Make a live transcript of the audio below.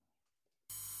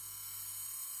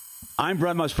I'm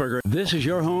Brett Musburger. This is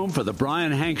your home for the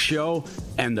Bryan Hanks Show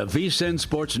and the VSiN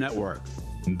Sports Network.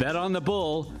 Bet on the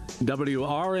Bull,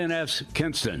 WRNF's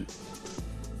Kinston.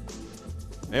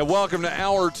 And welcome to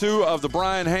Hour 2 of the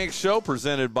Bryan Hanks Show,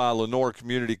 presented by Lenoir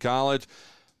Community College.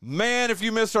 Man, if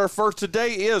you missed our first,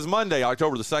 today is Monday,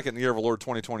 October the 2nd, in the year of our Lord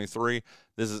 2023.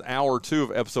 This is Hour 2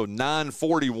 of episode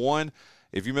 941.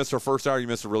 If you missed our first hour, you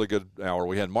missed a really good hour.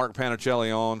 We had Mark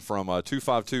Panichelli on from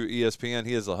 252 ESPN.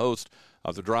 He is the host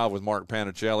of The Drive with Mark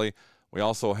Panichelli. We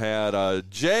also had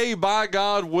Jay By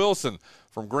God Wilson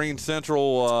from Green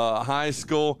Central High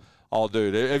School. Oh,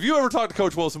 dude, have you ever talked to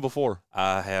Coach Wilson before?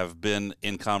 I have been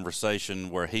in conversation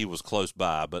where he was close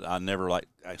by, but I never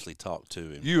actually talked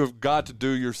to him. You have got to do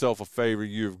yourself a favor.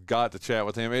 You've got to chat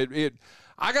with him.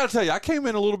 I got to tell you, I came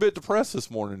in a little bit depressed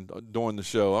this morning during the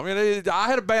show. I mean, I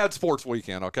had a bad sports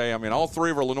weekend, okay? I mean, all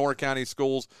three of our Lenoir County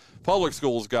schools, public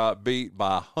schools, got beat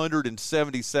by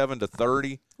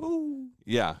 177-30. Ooh.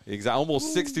 Yeah, exactly.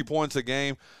 Almost 60 points a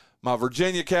game. My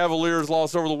Virginia Cavaliers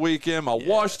lost over the weekend. My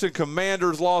Washington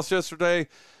Commanders lost yesterday.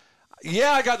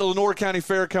 Yeah, I got the Lenoir County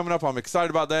Fair coming up. I'm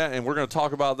excited about that, and we're going to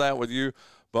talk about that with you.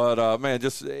 But, man,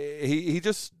 he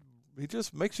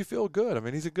just makes you feel good. I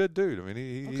mean, he's a good dude. I mean,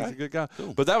 he's a good guy.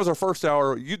 Cool. But that was our first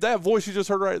hour. That voice you just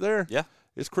heard right there? Yeah.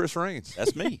 It's Chris Raines.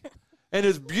 That's me. And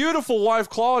his beautiful wife,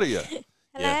 Claudia. Hello.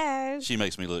 Yeah, she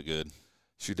makes me look good.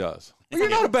 She does. Well, you're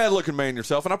not a bad-looking man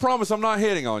yourself, and I promise I'm not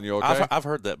hitting on you, okay? I've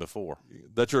heard that before.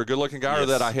 That you're a good-looking guy, yes. or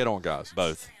that I hit on guys?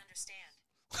 Both.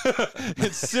 I understand.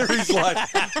 It's series like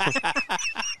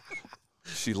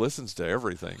she listens to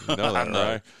everything. You know that,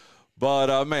 right?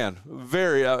 But, man,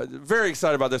 very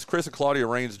excited about this. Chris and Claudia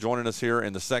Raines joining us here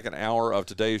in the second hour of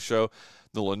today's show.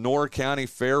 The Lenoir County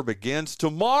Fair begins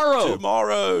tomorrow. Yay!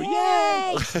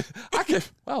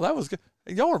 Wow, that was good.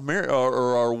 Y'all are married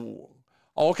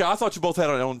okay, I thought you both had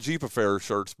on Jeep Affair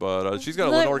shirts, but she's got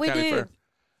a Lenoir County Fair.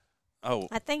 Oh,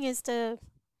 I think it's to.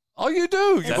 Oh, you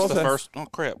do. That's the first. Oh,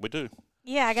 crap, we do.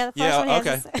 Yeah, I got the first one.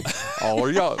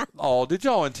 Okay. Did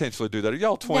y'all intentionally do that? Are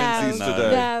y'all twinsies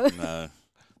today? No.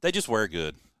 They just wear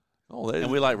good. And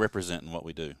we like representing what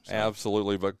we do. So.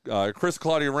 Absolutely. But Chris,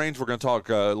 Claudia Raines, we're going to talk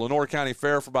Lenoir County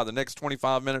Fair for about the next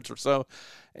 25 minutes or so.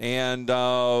 And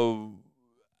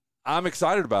I'm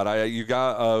excited about it. You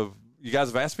guys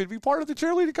have asked me to be part of the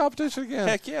cheerleading competition again.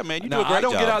 Heck yeah, man. You do a great job. I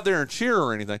don't get out there and cheer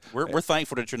or anything. We're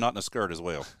thankful that you're not in a skirt as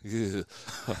well. Yeah.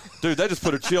 Dude, that just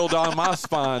put a chill down my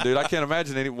spine, dude. I can't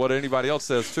imagine what anybody else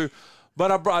says, too.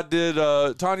 But I did,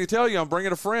 Tanya, tell you I'm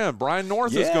bringing a friend. Bryan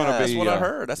North is going to be. That's what I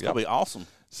heard. That's going to be awesome.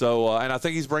 So, and I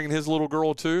think he's bringing his little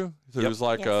girl, too, who's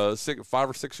 5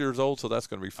 or 6 years old, so that's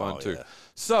going to be fun, too. Yeah.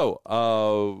 So,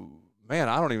 man,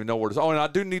 I don't even know where to. Oh, and I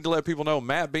do need to let people know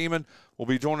Matt Beaman will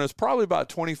be joining us probably about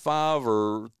 25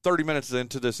 or 30 minutes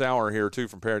into this hour here, too,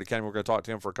 from Parrott Academy. We're going to talk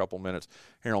to him for a couple minutes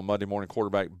here on Monday Morning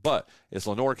Quarterback. But it's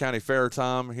Lenoir County Fair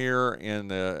time here in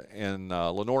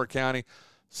Lenoir County.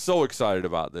 So excited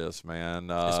about this, man.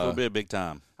 It's going to be a big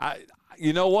time.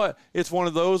 You know what? It's one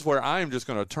of those where I'm just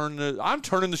going to I'm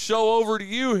turning the show over to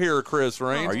you here, Chris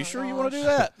Raines. Are you sure you want to do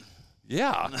that?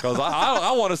 Yeah, because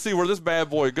I want to see where this bad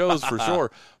boy goes for sure.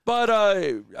 But,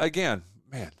 again,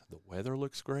 man, the weather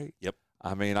looks great. Yep.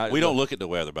 I mean, we don't look at the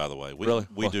weather, by the way.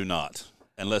 We do not.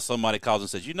 Unless somebody calls and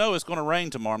says, it's going to rain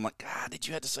tomorrow. I'm like, God, did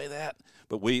you have to say that?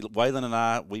 But Waylon and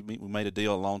I, we made a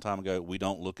deal a long time ago. We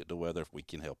don't look at the weather if we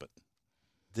can help it.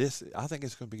 I think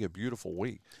it's going to be a beautiful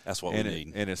week. That's what we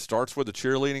need. And it starts with the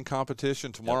cheerleading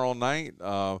competition tomorrow night.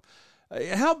 How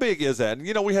big is that?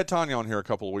 And, we had Tanya on here a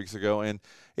couple of weeks ago, and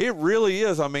it really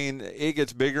is. I mean, it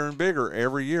gets bigger and bigger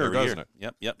every year, doesn't it?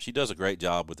 Yep. She does a great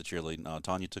job with the cheerleading.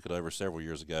 Tanya took it over several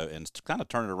years ago and kind of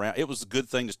turned it around. It was a good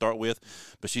thing to start with,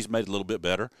 but she's made it a little bit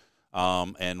better.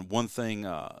 And one thing,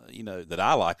 that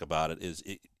I like about it is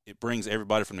it brings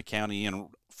everybody from the county in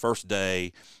first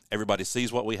day. Everybody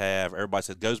sees what we have.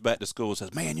 Everybody goes back to school and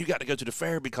says, man, you got to go to the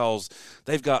fair because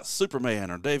they've got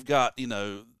Superman or they've got,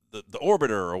 the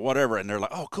Orbiter or whatever. And they're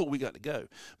like, oh, cool, we got to go.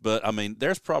 But, I mean,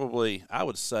 there's probably, I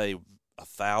would say,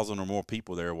 1,000 or more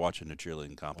people there watching the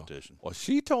cheerleading competition. Well,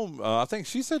 she told I think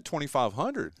she said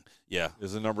 2,500. Yeah.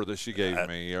 Is the number that she gave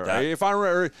me. If I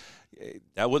remember.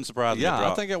 That wouldn't surprise me. Yeah,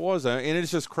 I think it was. And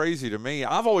it's just crazy to me.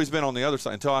 I've always been on the other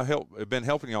side until I've been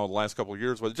helping y'all the last couple of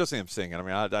years with just him singing. I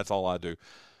mean, that's all I do.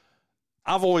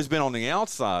 I've always been on the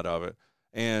outside of it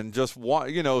and just,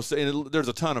 there's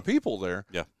a ton of people there.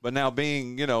 Yeah. But now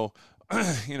being, behind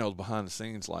the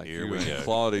scenes like Here you we and go.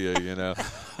 Claudia,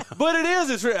 But it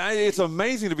is. It's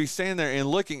amazing to be standing there and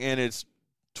looking, and it's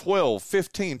 12,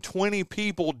 15, 20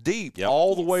 people deep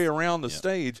all the way around the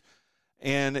stage.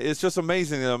 And it's just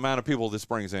amazing the amount of people this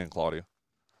brings in, Claudia.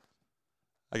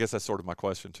 I guess that's sort of my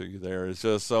question to you there. Is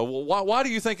just why do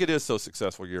you think it is so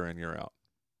successful year in, year out?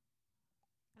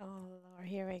 Oh, Lord,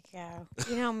 here we go.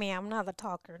 You know me, I'm not the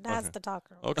talker. That's the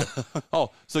talker. Okay.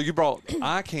 Oh, so you brought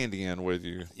eye candy in with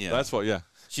you. Yeah. That's what,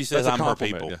 She says That's a I'm her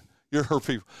compliment, people. yeah. You're her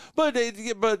people. But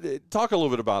talk a little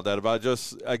bit about that, about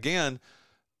just, again,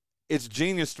 it's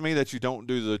genius to me that you don't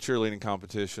do the cheerleading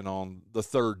competition on the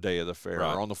third day of the fair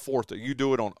Right. or on the fourth day. You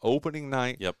do it on opening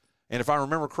night. Yep. And if I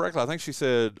remember correctly, I think she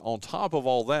said on top of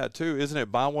all that, too, isn't it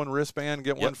buy one wristband,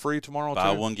 get one free tomorrow,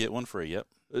 Buy too? one, get one free. Yep.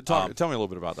 Tell me a little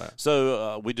bit about that.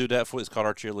 So we do that it's called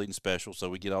our cheerleading special. So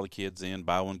we get all the kids in,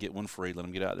 buy one, get one free, let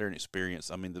them get out there and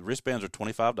experience. I mean, the wristbands are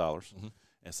 $25,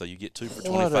 and so you get two for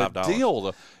 $25. What a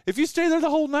deal. If you stay there the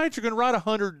whole night, you're going to ride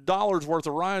 $100 worth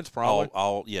of rides probably.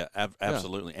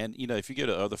 Absolutely. And, if you go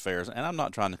to other fairs, and I'm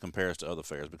not trying to compare us to other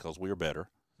fairs because we're better.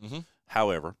 Mm-hmm.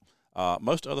 However,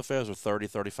 most other fairs are 30,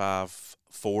 35,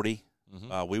 40.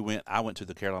 Mm-hmm. I went to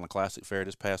the Carolina Classic Fair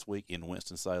this past week in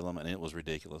Winston-Salem, and it was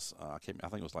ridiculous. I think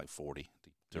it was like 40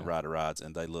 to ride the rides,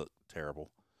 and they look terrible.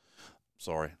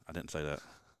 Sorry, I didn't say that.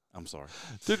 I'm sorry.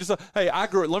 Dude, hey,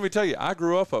 let me tell you, I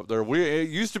grew up there. It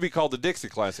used to be called the Dixie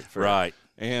Classic Fair. Right.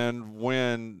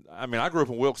 And I grew up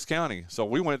in Wilkes County, so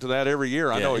we went to that every year.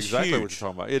 I know exactly what you're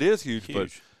talking about. It is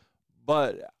huge.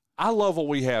 But I love what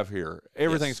we have here.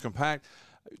 Everything's compact.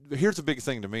 Here's a big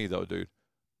thing to me, though, dude.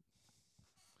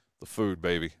 The food,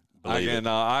 baby.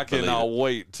 I cannot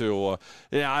wait to.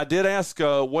 I did ask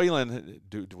Waylon,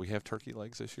 do we have turkey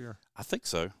legs this year? I think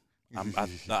so.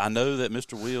 I know that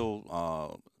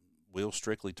Mr. Will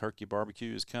Strictly Turkey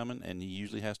Barbecue is coming, and he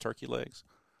usually has turkey legs.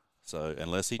 So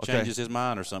unless he changes his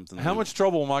mind or something. How much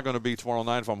trouble am I going to be tomorrow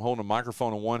night if I'm holding a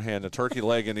microphone in one hand, a turkey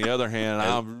leg in the other hand,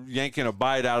 and I'm yanking a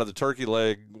bite out of the turkey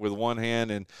leg with one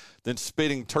hand and then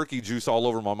spitting turkey juice all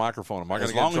over my microphone? Am I going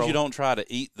to get in trouble? As long as you don't try to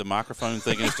eat the microphone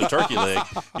thinking it's the turkey leg,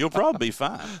 you'll probably be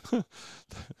fine.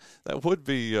 That'd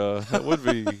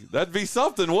be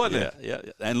something, wouldn't it? Yeah.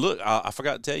 And look, I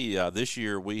forgot to tell you, this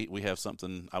year we have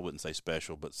something, I wouldn't say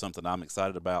special, but something I'm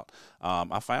excited about.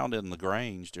 I found in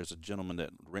LaGrange, there's a gentleman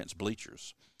that rents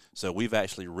bleachers. So we've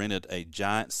actually rented a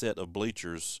giant set of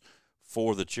bleachers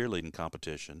for the cheerleading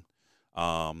competition.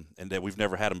 And that we've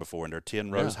never had them before, and they're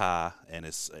 10 rows high, and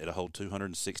it'll hold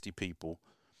 260 people.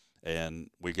 And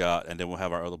then we'll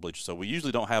have our other bleachers. So we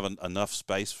usually don't have enough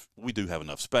space. We do have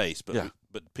enough space, but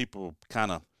people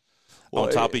kind of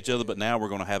on top of each other. But now we're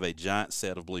going to have a giant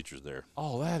set of bleachers there.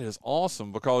 Oh, that is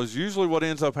awesome, because usually what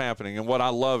ends up happening, and what I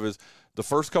love, is the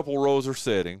first couple rows are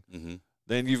sitting. Mm-hmm.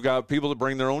 Then you've got people that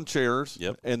bring their own chairs,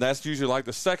 and that's usually like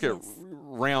the second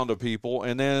round of people.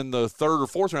 And then the third or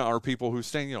fourth round are people who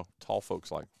stand, tall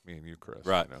folks like me and you, Chris.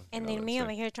 Right. And then me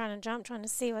over here trying to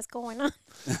see what's going on.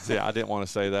 See, I didn't want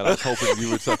to say that. I was hoping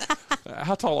you would say.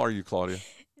 How tall are you, Claudia?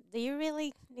 Do you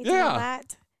really need to know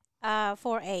that?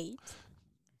 4'8".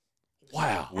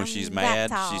 Wow. When she's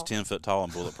mad, she's 10 foot tall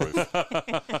and bulletproof.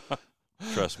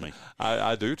 Trust me.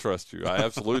 I do trust you. I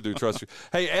absolutely do trust you.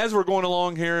 Hey, as we're going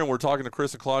along here and we're talking to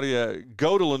Chris and Claudia,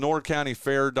 go to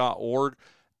LenoirCountyFair.org.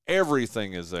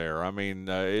 Everything is there. I mean,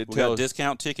 we got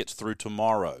discount tickets through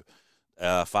tomorrow.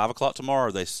 5 o'clock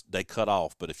tomorrow, they cut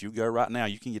off. But if you go right now,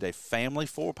 you can get a family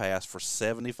 4-pass for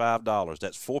 $75.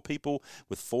 That's 4 people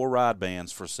with 4 ride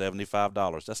bands for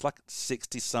 $75. That's like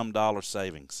 $60-some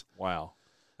savings. Wow.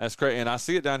 That's great. And I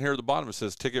see it down here at the bottom. It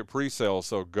says ticket pre-sale.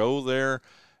 So go there.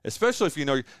 Especially if you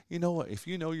know what, if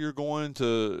you know you're going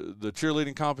to the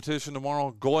cheerleading competition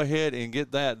tomorrow, go ahead and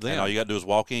get that then. And all you got to do is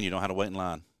walk in. You don't have to wait in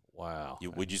line. Wow.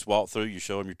 We just walk through, you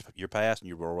show them your pass, and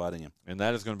you roll right in. And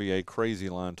that is going to be a crazy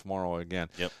line tomorrow again.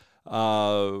 Yep.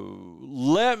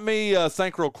 Let me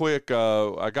thank real quick.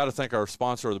 I got to thank our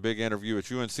sponsor of the big interview.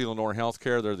 It's UNC Lenoir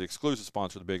Healthcare. They're the exclusive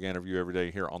sponsor of the big interview every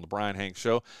day here on the Bryan Hanks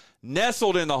Show.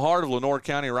 Nestled in the heart of Lenoir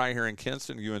County right here in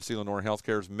Kinston, UNC Lenoir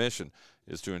Healthcare's mission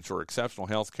is to ensure exceptional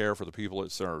health care for the people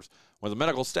it serves. With a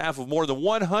medical staff of more than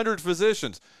 100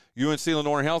 physicians, UNC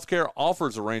Lenoir Healthcare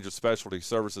offers a range of specialty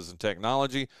services and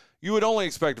technology you would only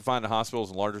expect to find in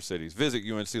hospitals in larger cities. Visit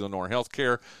UNC Lenoir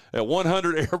Healthcare at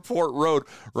 100 Airport Road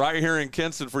right here in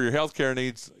Kinston for your healthcare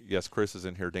needs. Yes, Chris is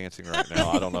in here dancing right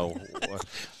now. I don't know.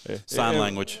 Sign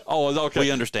language. Oh, okay. We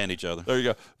understand each other. There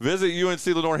you go. Visit UNC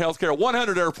Lenoir Healthcare at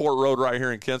 100 Airport Road right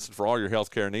here in Kinston for all your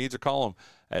healthcare needs, or call them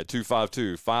at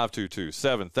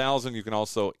 252-522-7000. You can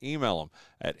also email them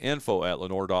at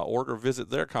info@lenoir.org or visit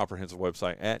their comprehensive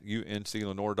website at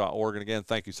unclenoir.org. And again,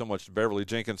 thank you so much to Beverly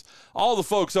Jenkins, all the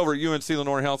folks over at UNC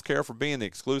Lenoir Healthcare for being the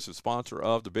exclusive sponsor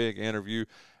of the big interview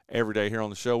every day here on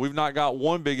the show. We've not got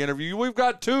one big interview. We've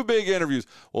got two big interviews.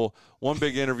 Well, one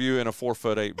big interview and a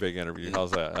 4'8" big interview.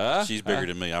 How's that? Huh? She's bigger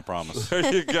than me, I promise.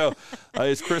 There you go.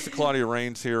 It's Chris and Claudia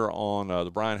Raines here on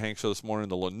the Bryan Hanks Show this morning.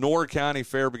 The Lenoir County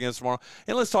Fair begins tomorrow.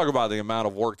 And let's talk about the amount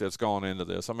of work that's gone into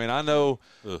this. I mean, I know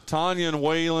Tanya and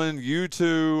Waylon, you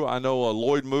two. I know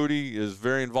Lloyd Moody is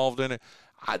very involved in it.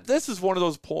 This is one of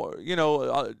those,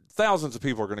 thousands of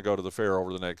people are going to go to the fair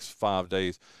over the next 5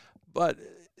 days. But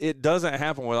it doesn't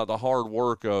happen without the hard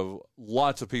work of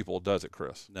lots of people, does it,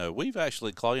 Chris? No, we've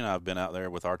actually, Claudia and I have been out there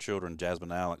with our children,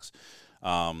 Jasmine and Alex.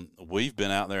 We've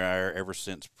been out there ever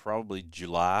since probably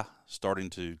July, starting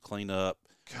to clean up,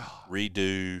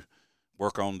 redo,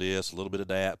 work on this, a little bit of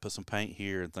that, put some paint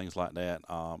here and things like that.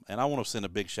 And I want to send a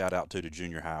big shout out to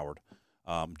Junior Howard.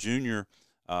 Junior,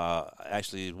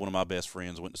 actually one of my best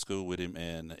friends, went to school with him,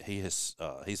 and he's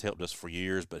helped us for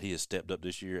years, but he has stepped up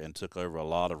this year and took over a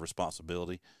lot of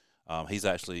responsibility. He's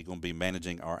actually going to be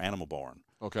managing our animal barn.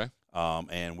 Okay.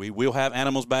 And we will have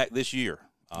animals back this year.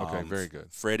 Okay, very good.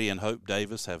 Freddie and Hope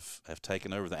Davis have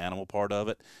taken over the animal part of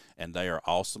it, and they are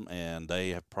awesome, and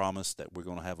they have promised that we're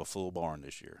going to have a full barn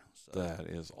this year. So. That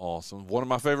is awesome. One of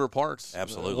my favorite parts.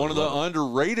 Absolutely. One of the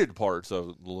underrated parts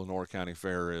of the Lenoir County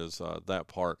Fair is that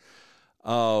part.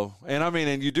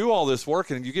 And you do all this work,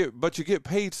 and you get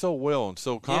paid so well and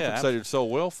so compensated so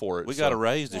well for it. We got a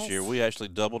raise this year. We actually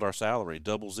doubled our salary,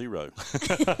 0.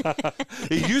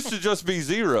 It used to just be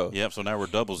 0. Yep. So now we're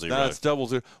 0. That's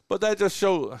 0. But that just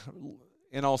shows,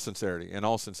 in all sincerity, and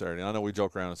I know we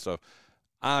joke around and stuff.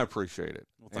 I appreciate it,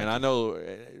 and I know,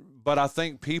 but I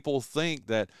think people think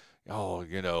that.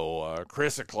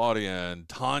 Chris and Claudia and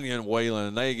Tanya and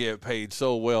Waylon, they get paid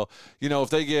so well. If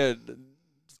they get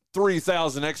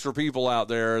 3,000 extra people out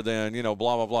there, then, blah,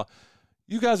 blah, blah.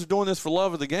 You guys are doing this for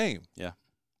love of the game. Yeah.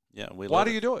 Yeah. Why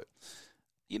do you do it?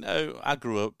 I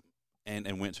grew up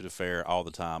and went to the fair all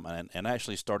the time, and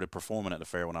actually started performing at the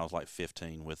fair when I was like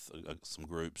 15 with some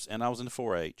groups, and I was in the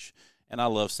 4-H, and I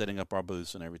love setting up our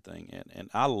booths and everything,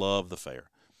 and I love the fair.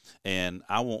 And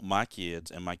I want my kids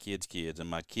and my kids' kids and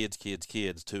my kids' kids'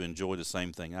 kids to enjoy the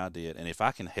same thing I did. And if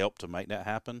I can help to make that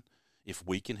happen, if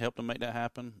we can help to make that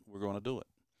happen, we're going to do it.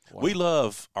 Wow. We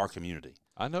love our community.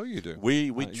 I know you do.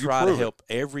 We try to help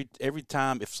every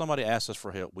time. If somebody asks us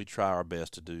for help, we try our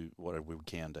best to do whatever we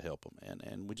can to help them.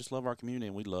 And we just love our community,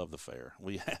 and we love the fair.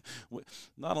 We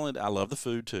not only I love the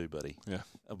food too, buddy. Yeah.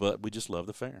 But we just love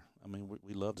the fair. I mean,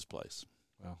 we love this place.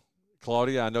 Well,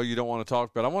 Claudia, I know you don't want to talk,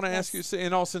 but I want to ask you,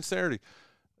 in all sincerity,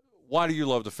 why do you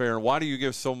love the fair, and why do you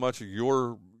give so much of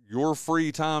your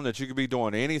free time that you could be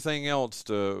doing anything else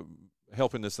to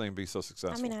helping this thing be so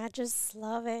successful? I mean, I just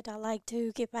love it. I like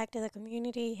to get back to the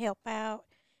community, help out,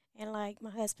 and like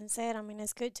my husband said, I mean,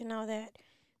 it's good to know that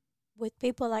with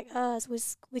people like us,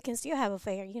 we can still have a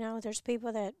fair. There's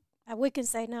people that we can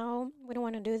say, no, we don't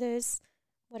want to do this,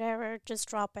 whatever, just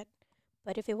drop it.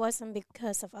 But if it wasn't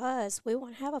because of us, we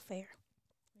wouldn't have a fair.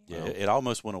 Yeah, it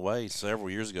almost went away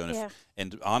several years ago.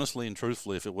 And honestly and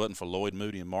truthfully, if it wasn't for Lloyd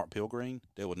Moody and Mark Pilgreen,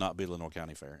 there would not be Lenoir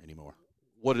County Fair anymore.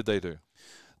 What did they do?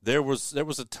 There was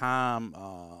a time,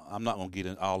 I'm not going to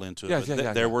get all into it,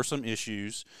 but there were some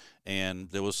issues, and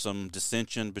there was some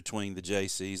dissension between the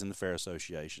JCs and the Fair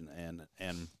Association.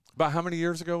 And about how many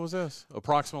years ago was this,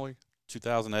 approximately?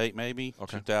 2008 maybe,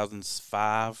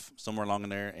 2005, somewhere along in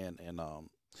there. And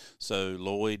so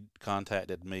Lloyd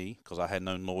contacted me because I had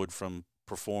known Lloyd from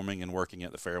performing and working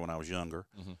at the fair when I was younger,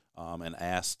 and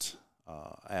asked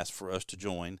for us to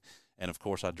join. And of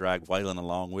course, I dragged Waylon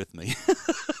along with me,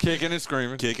 kicking and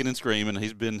screaming.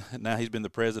 He's been the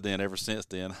president ever since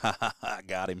then. I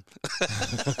got him.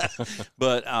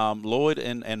 But Lloyd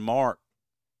and Mark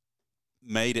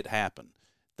made it happen.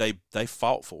 They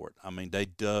fought for it. I mean, they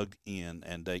dug in,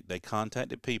 and they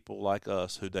contacted people like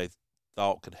us who they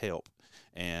thought could help.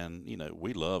 And,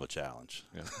 we love a challenge.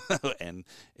 Yeah. And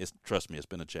trust me, it's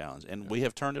been a challenge. And we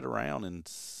have turned it around in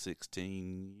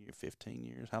 15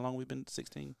 years. How long have we been?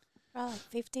 16? Probably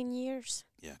 15 years.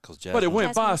 Yeah, but it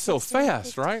went by so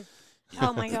fast, right?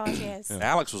 Oh, my gosh, yes. Yeah.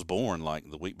 Alex was born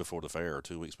like the week before the fair or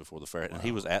 2 weeks before the fair. And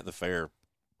he was at the fair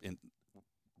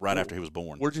after he was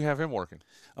born. Where'd you have him working?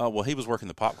 Well, he was working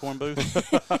the popcorn booth.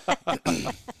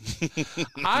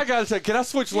 I got to say, can I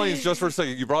switch lanes just for a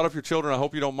second? You brought up your children. I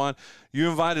hope you don't mind. You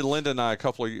invited Linda and I a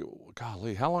couple of years.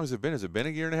 Golly, how long has it been? Has it been a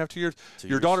year and a half, 2 years?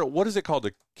 Your daughter, what is it called?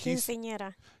 The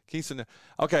Quinceañera.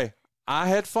 Okay. I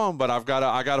had fun, but I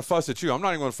got to fuss at you. I'm not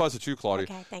even going to fuss at you, Claudia.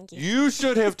 Okay, thank you. You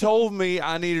should have told me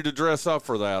I needed to dress up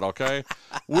for that, okay?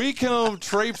 We come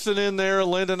traipsing in there,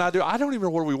 Linda and I do. I don't even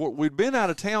know where we were. We'd been out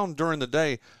of town during the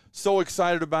day, so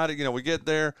excited about it. We get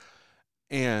there,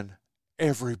 and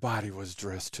everybody was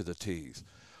dressed to the T's.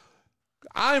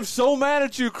 I'm so mad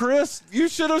at you, Chris. You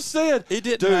should have said. It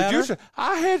didn't matter. Dude,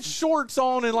 I had shorts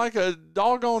on and like a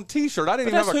doggone T-shirt. I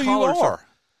didn't But even have that's a who collar you are. shirt.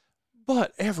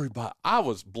 But everybody, I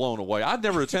was blown away. I'd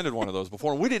never attended one of those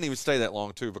before, and we didn't even stay that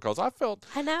long, too, because I felt.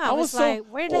 I know. I was like,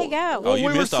 where did they go? Oh, you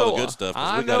missed all the good stuff.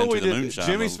 I we got know into we the did. moonshine.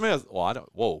 Jimmy mode. Smith. Well, I don't.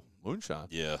 Whoa, moonshine.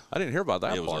 Yeah. I didn't hear about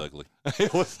that It was part. ugly.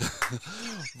 It was.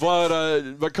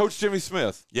 But Coach Jimmy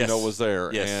Smith, Yes. was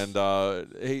there. Yes. And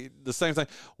the same thing.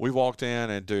 We walked in,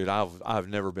 and, dude, I've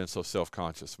never been so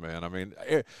self-conscious, man. I mean,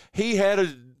 he had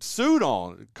a suit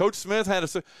on. Coach Smith had a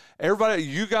suit. Everybody,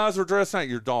 you guys were dressed out.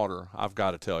 Your daughter, I've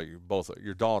got to tell you,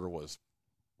 your daughter was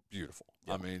beautiful.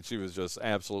 Yep. I mean, she was just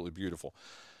absolutely beautiful.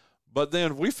 But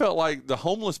then we felt like the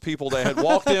homeless people that had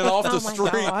walked in off the street.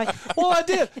 God. Well, I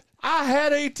did. I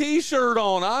had a T-shirt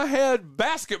on. I had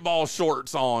basketball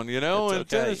shorts on, It's and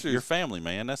tennis shoes. Your family,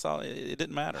 man. That's all. It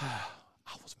didn't matter.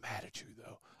 I was mad at you,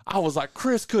 though. I was like,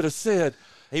 Chris could have said,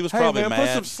 He was hey, probably man, mad. put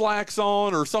some slacks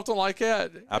on or something like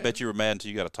that. I bet you were mad until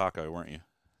you got a taco, weren't you?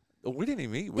 We didn't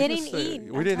even eat. They didn't eat.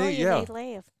 We didn't eat, They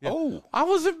left. Yeah. Oh. I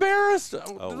was embarrassed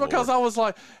because Lord. I was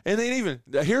like, and then even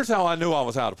here's how I knew I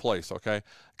was out of place, okay?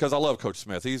 Because I love Coach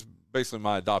Smith. He's basically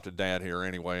my adopted dad here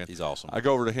anyway. And He's awesome. I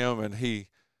go over to him and he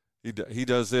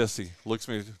does this. He looks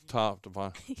me top to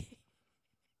bottom. You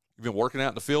been working out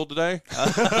in the field today?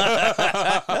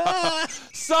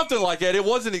 Something like that. It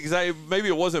wasn't exactly. Maybe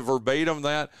it wasn't verbatim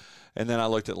that. And then I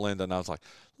looked at Linda and I was like,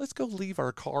 let's go leave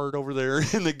our card over there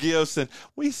in the gifts. And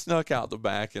we snuck out the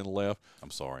back and left.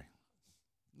 I'm sorry.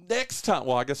 Next time.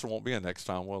 Well, I guess there won't be a next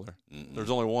time, will there? Mm-mm. There's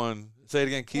only one. Say it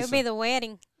again, Keith. It'll be the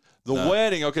wedding. The No,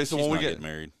 wedding. Okay, so She's when we not get getting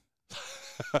married.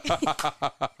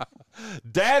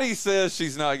 Daddy says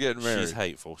she's not getting married. She's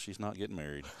hateful. She's not getting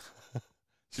married.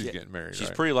 She's getting married. She's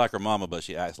right? pretty like her mama, but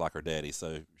she acts like her daddy.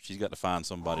 So she's got to find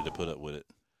somebody to put up with it.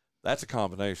 That's a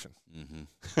combination.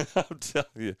 Mm-hmm. I'm telling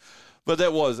you. But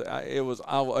that was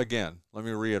again, let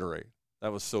me reiterate.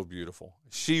 That was so beautiful.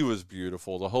 She was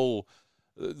beautiful. The whole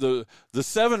the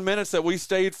 7 minutes that we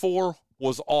stayed for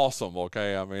was awesome,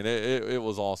 okay? I mean, it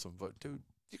was awesome. But dude,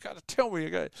 you got to tell me.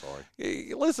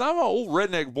 Sorry. Listen, I'm an old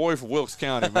redneck boy from Wilkes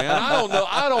County, man.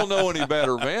 I don't know any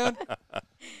better, man.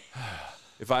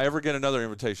 If I ever get another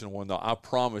invitation to one, though, I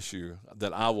promise you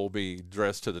that I will be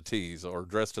dressed to the T's or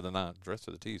dressed to the nines. Dressed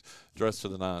to the T's, dressed to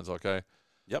the nines, okay?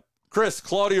 Yep. Chris,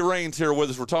 Claudia Raines here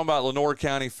with us. We're talking about Lenoir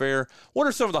County Fair. What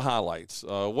are some of the highlights?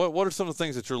 What are some of the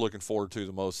things that you're looking forward to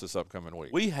the most this upcoming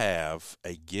week? We have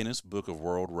a Guinness Book of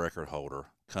World Record holder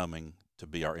coming to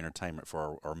be our entertainment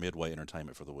for our midway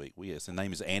entertainment for the week. His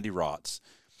name is Andy Rotz.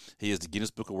 He is the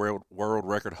Guinness Book of World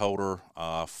Record holder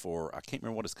for, I can't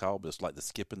remember what it's called, but it's like the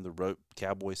skipping the rope,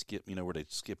 cowboy skip, where they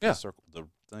skip the circle, the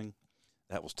thing.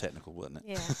 That was technical, wasn't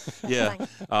it? Yeah.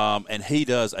 Yeah. And he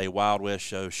does a Wild West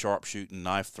show, sharpshooting,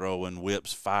 knife throwing,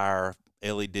 whips, fire,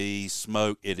 LEDs,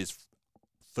 smoke. It is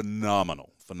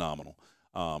phenomenal.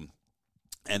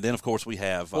 And then, of course, we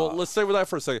have. Well, let's stay with that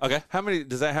for a second. Okay. How many,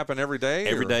 does that happen every day?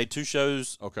 Every or? day, 2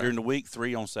 shows Okay. during the week,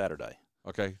 3 on Saturday.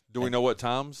 Okay. Do we know what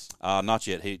times? Not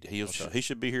yet. He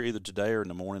should be here either today or in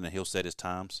the morning, and he'll set his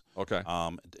times. Okay.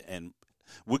 And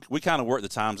we kind of work the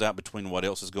times out between what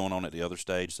else is going on at the other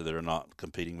stage, so they're not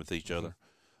competing with each other.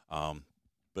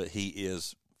 But he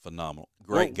is phenomenal.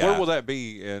 Great guy. Where will that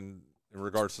be in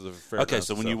regards to the fair? Okay,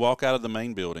 so when you walk out of the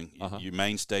main building, Uh-huh. your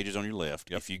main stage is on your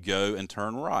left. Yep. If you go and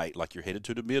turn right, like you're headed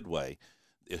to the midway,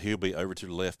 he'll be over to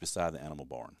the left beside the animal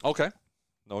barn. Okay.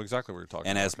 Know exactly what you're talking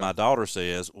And about. as my daughter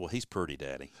says, well, he's pretty,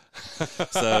 Daddy.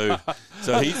 so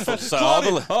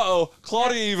Claudia,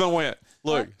 Claudia even went.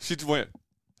 Look, she just went.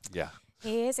 Yeah.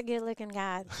 He is a good-looking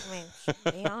guy. I mean,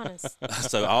 to be honest.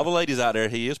 So all the ladies out there,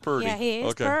 he is pretty. Yeah, he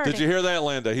is Okay. pretty. Did you hear that,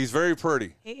 Linda? He's very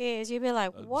pretty. He is. You'd be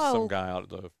like, whoa. Some guy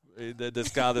out of this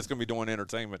guy that's going to be doing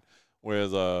entertainment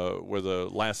with a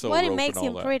lasso What rope makes and all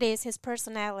him that. pretty is his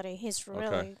personality. He's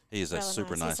really He is a really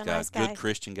super nice. nice He's a guy. nice guy. Good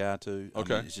Christian guy, too.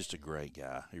 Okay. I mean, he's just a great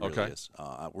guy. He really Okay. is.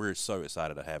 We're so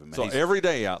excited to have him. So He's every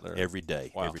day out there. every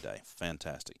day. Wow. Every day.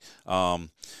 Fantastic.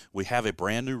 We have a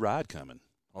brand new ride coming.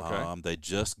 Okay. They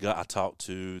just got. I talked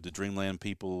to the Dreamland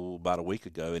people about a week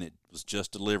ago, and it was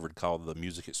just delivered. Called the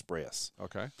Music Express.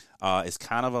 Okay. It's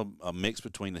kind of a mix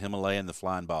between the Himalaya and the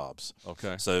Flying Bobs.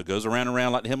 Okay. So it goes around and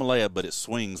around like the Himalaya, but it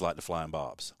swings like the Flying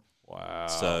Bobs. Wow.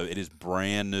 So it is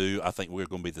brand new. I think we're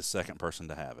going to be the second person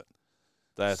to have it.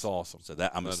 That's awesome. So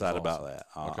that I'm That is excited awesome. about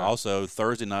that. Okay. Also,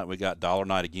 Thursday night we got Dollar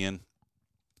Night again.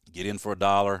 Get in for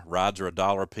 $1. Rides are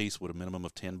 $1 a piece with a minimum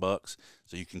of $10.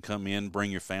 So you can come in, bring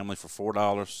your family for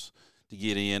 $4 to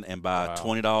get in, and buy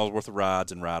 $20 worth of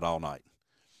rides and ride all night.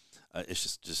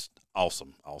 It's just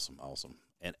awesome.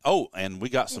 And we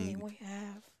got some.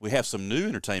 We have some new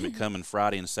entertainment coming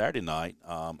Friday and Saturday night.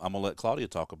 I'm gonna let Claudia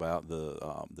talk about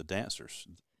the dancers.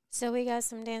 So we got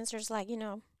some dancers thinking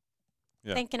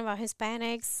about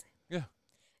Hispanics. Yeah.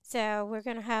 So we're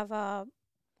gonna have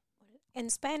in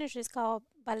Spanish it's called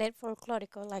ballet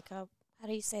folclórico, how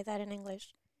do you say that in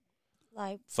English?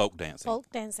 Like folk dancing. Folk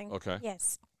dancing. Okay.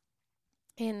 Yes.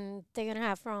 And they're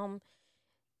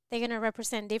gonna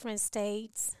represent different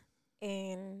states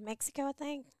in Mexico, I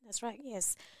think. That's right.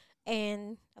 Yes.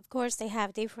 And of course they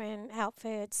have different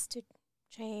outfits to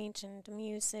change and the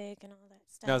music and all that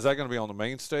stuff. Now, is that going to be on the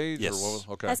main stage? Yes.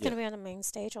 Okay. That's going to be on the main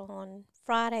stage on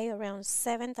Friday around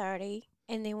 7:30,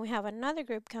 and then we have another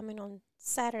group coming on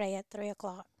Saturday at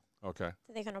 3:00. Okay.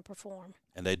 They're going to perform.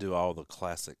 And they do all the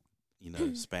classic,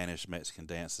 Spanish Mexican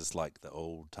dances, like the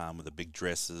old time with the big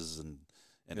dresses and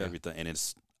everything, and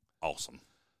it's awesome.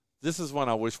 This is when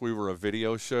I wish we were a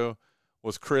video show.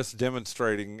 Was Chris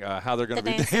demonstrating how they're going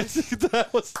to be dancing?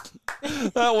 That was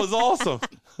awesome.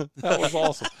 That was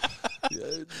awesome.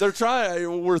 They're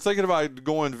trying. We're thinking about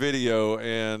going video,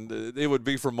 and it would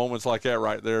be for moments like that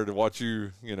right there to watch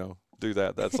you, do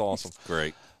that. That's awesome.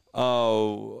 Great.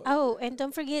 Oh, and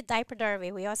don't forget Diaper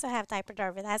Derby. We also have Diaper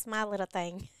Derby. That's my little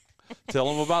thing. Tell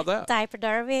them about that. Diaper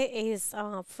Derby is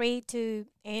free to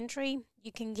entry.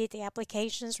 You can get the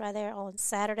applications right there on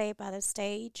Saturday by the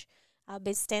stage. I'll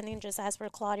be standing, just ask for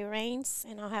Claudia Raines,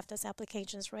 and I'll have those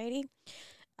applications ready.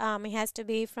 It has to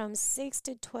be from 6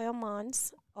 to 12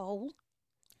 months old.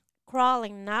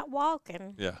 Crawling, not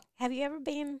walking. Yeah. Have you ever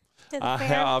been to the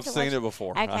fair? I've seen it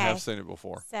before. Okay. I have seen it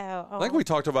before. So I think we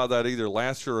talked about that either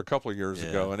last year or a couple of years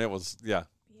ago, and it was,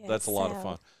 that's a lot of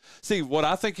fun. See, what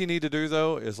I think you need to do,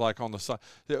 though, is like on the side.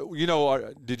 Did you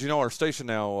know our station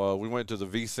now, we went to the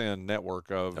VSIN network,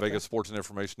 Vegas Sports and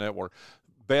Information Network,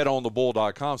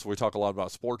 betonthebull.com, so we talk a lot about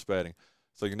sports betting.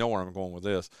 So you know where I'm going with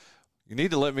this. You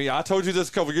need to let me, I told you this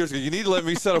a couple of years ago, you need to let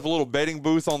me set up a little betting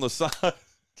booth on the side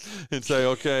and say,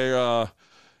 okay,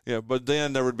 but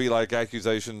then there would be like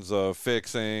accusations of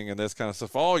fixing and this kind of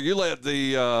stuff. Oh, you let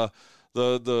the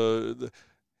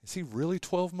is he really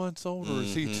 12 months old or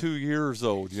is he 2 years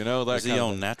old? That is he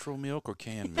on natural milk or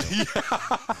canned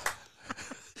milk?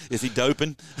 Is he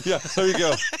doping? Yeah, there you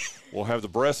go. We'll have the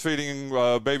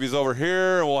breastfeeding babies over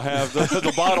here, and we'll have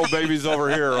the bottle babies over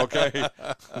here. Okay.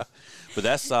 But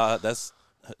that's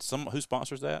who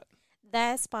sponsors that?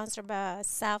 That's sponsored by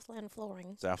Southland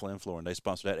Flooring. Southland Flooring. They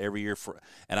sponsor that every year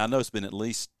and I know it's been at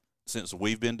least since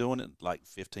we've been doing it, like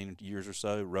 15 years or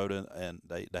so. Rhoda and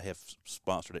they have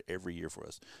sponsored it every year for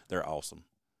us. They're awesome.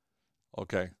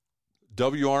 Okay.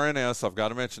 WRNS, I've got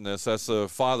to mention this. That's the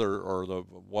father or the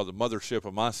mothership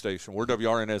of my station. We're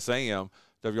WRNS AM,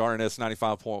 WRNS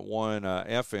 95.1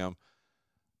 FM.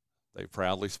 They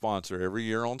proudly sponsor every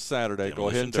year on Saturday. Go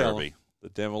ahead and tell them the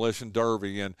Demolition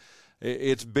Derby, and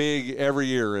it's big every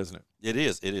year, isn't it? It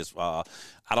is. It is. I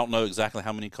don't know exactly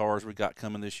how many cars we got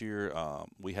coming this year.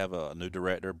 We have a new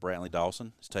director, Brantley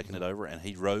Dawson, is taking it over, and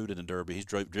he rode in the Derby. He's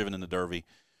driven in the Derby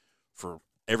for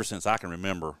ever since I can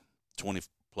remember,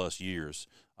 20-plus years.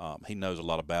 He knows a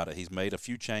lot about it. He's made a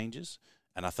few changes,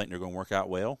 and I think they're going to work out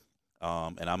well.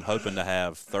 And I'm hoping to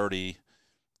have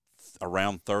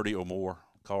around 30 or more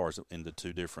cars in the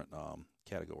two different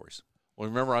categories. Well,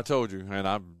 remember I told you, and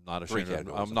I'm not ashamed.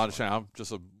 I'm not ashamed. I'm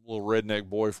just a little redneck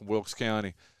boy from Wilkes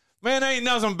County. Man, ain't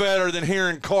nothing better than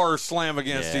hearing cars slam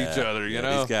against each other. You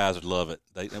know, these guys would love it.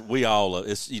 We all love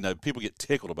it. It's people get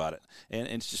tickled about it, and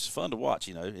it's just fun to watch.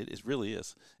 It really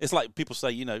is. It's like people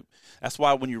say, that's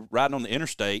why when you're riding on the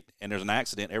interstate and there's an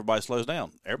accident, everybody slows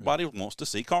down. Everybody wants to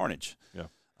see carnage. Yeah,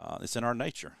 it's in our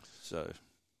nature. So.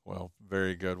 Well,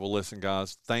 very good. Well, listen,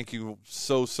 guys, thank you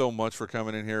so much for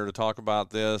coming in here to talk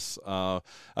about this.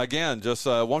 Again, just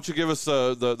why don't you give us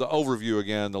the overview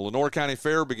again? The Lenoir County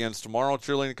Fair begins tomorrow,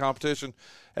 cheerleading competition.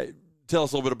 Hey, tell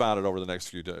us a little bit about it over the next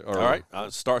few days. All right.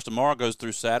 It starts tomorrow, goes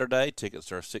through Saturday.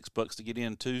 Tickets are $6 to get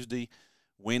in Tuesday,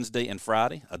 Wednesday, and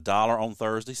Friday. $1 on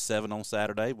Thursday, $7 on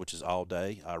Saturday, which is all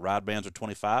day. Ride bands are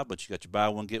 $25, but you got your buy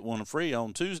one, get one free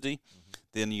on Tuesday.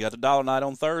 Then you got the $1 night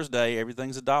on Thursday.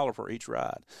 Everything's $1 for each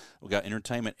ride. We got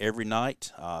entertainment every night.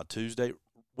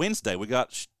 Wednesday, we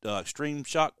got Extreme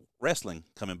Shock Wrestling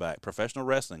coming back, professional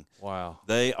wrestling. Wow.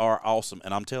 They are awesome.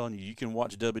 And I'm telling you, you can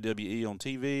watch WWE on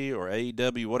TV or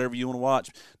AEW, whatever you want to watch.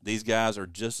 These guys are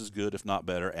just as good, if not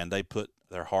better, and they put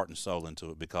their heart and soul into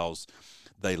it because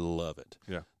they love it.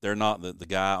 Yeah. They're not the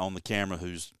guy on the camera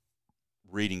who's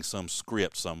reading some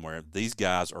script somewhere. These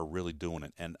guys are really doing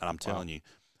it. And I'm telling you,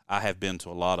 I have been to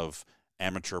a lot of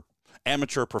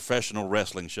amateur professional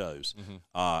wrestling shows,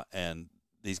 and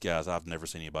these guys, I've never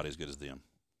seen anybody as good as them.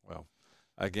 Well,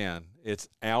 again, it's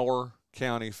our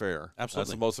County Fair. Absolutely.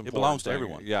 That's the most important It belongs to thing.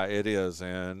 everyone. Yeah, it is.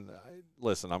 And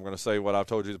listen, I'm going to say what I've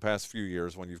told you the past few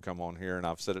years when you've come on here, and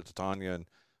I've said it to Tanya and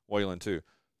Waylon too.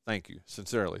 Thank you,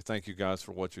 sincerely. Thank you guys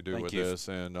for what you do with this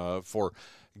and for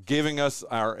giving us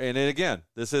our. And again,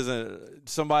 this isn't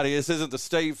the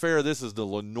state fair. This is the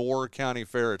Lenoir County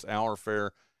Fair. It's our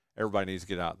fair. Everybody needs to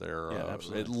get out there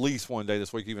at least one day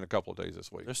this week, even a couple of days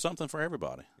this week. There's something for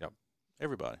everybody. Yep,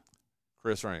 everybody.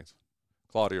 Chris Raines,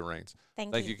 Claudia Raines.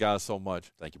 Thank you guys so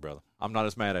much. Thank you, brother. I'm not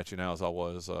as mad at you now as I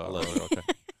was earlier. Okay.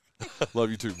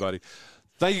 Love you too, buddy.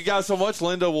 Thank you guys so much.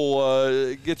 Linda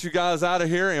will get you guys out of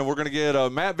here, and we're going to get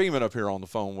Matt Beaman up here on the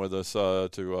phone with us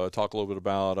to talk a little bit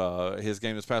about his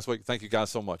game this past week. Thank you guys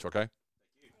so much, okay?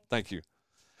 Thank you.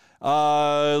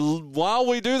 While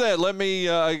we do that, let me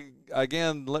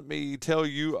tell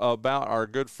you about our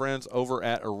good friends over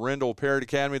at Arundel Parrott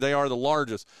Academy. They are the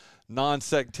largest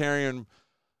non-sectarian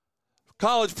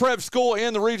college prep school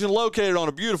in the region, located on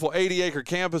a beautiful 80-acre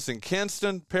campus in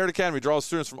Kinston. Parrott Academy draws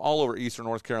students from all over eastern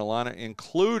North Carolina,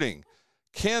 including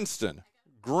Kinston,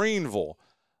 Greenville,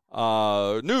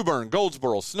 New Bern,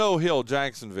 Goldsboro, Snow Hill,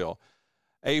 Jacksonville.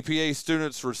 APA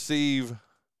students receive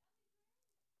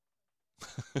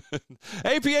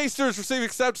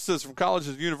acceptances from colleges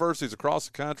and universities across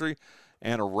the country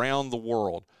and around the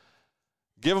world.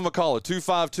 Give them a call at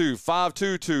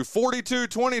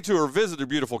 252-522-4222 or visit their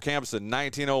beautiful campus at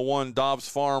 1901 Dobbs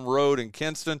Farm Road in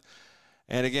Kinston.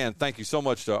 And again, thank you so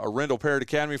much to Arundel Parrott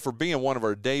Academy for being one of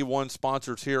our day one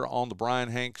sponsors here on the Bryan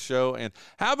Hanks Show. And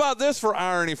how about this for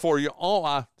irony for you?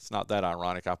 It's not that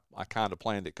ironic. I kind of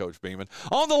planned it, Coach Beaman.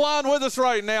 On the line with us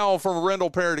right now from Arundel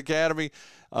Parrott Academy,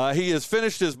 he has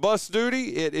finished his bus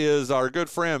duty. It is our good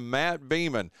friend Matt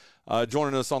Beaman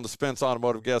joining us on the Spence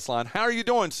Automotive Guest Line. How are you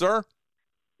doing, sir?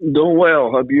 Doing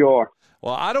well. Hope you are.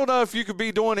 Well, I don't know if you could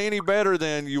be doing any better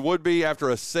than you would be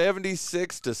after a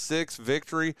 76-6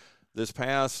 victory this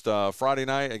past Friday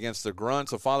night against the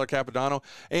Grunts of Father Capodanno.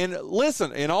 And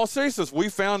listen, in all seriousness, we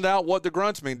found out what the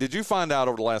Grunts mean. Did you find out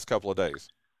over the last couple of days?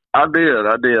 I did.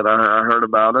 I heard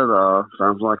about it.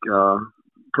 Sounds like a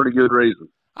pretty good reason.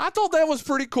 I thought that was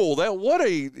pretty cool.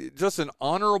 Just an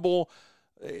honorable.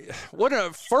 What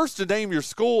a first to name your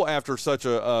school after such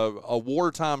a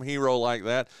wartime hero like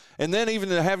that, and then even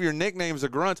to have your nicknames the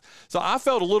Grunts. So I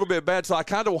felt a little bit bad. So I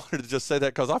kind of wanted to just say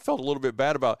that because I felt a little bit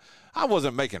bad about. I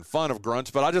wasn't making fun of Grunts,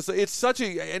 but it's such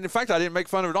a. And in fact, I didn't make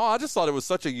fun of it at all. I just thought it was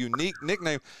such a unique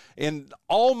nickname. In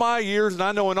all my years, and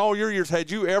I know in all your years,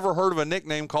 had you ever heard of a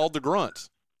nickname called the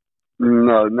Grunts?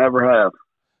 No, never have.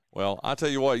 Well, I tell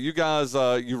you what, you guys,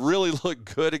 you really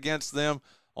look good against them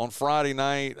on Friday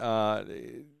night.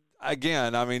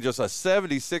 Again, I mean, just a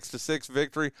 76-6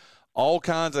 victory, all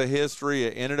kinds of history.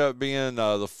 It ended up being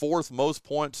the fourth most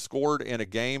points scored in a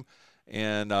game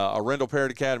in Arundel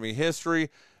Parrott Academy history.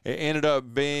 It ended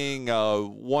up being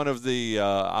one of the,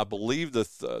 I believe, the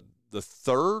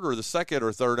third or the second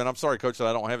or third, and I'm sorry, Coach, that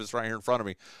I don't have this right here in front of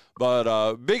me,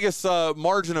 but biggest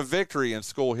margin of victory in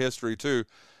school history, too.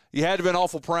 You had to have been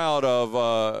awful proud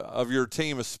of your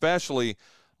team, especially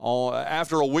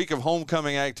after a week of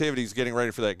homecoming activities getting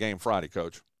ready for that game Friday,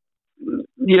 Coach.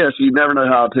 Yes, you never know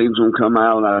how a team's going to come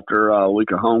out after a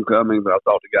week of homecoming, but I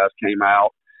thought the guys came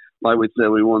out. Like we said,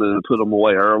 we wanted to put them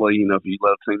away early. You know, if you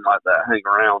let a team like that hang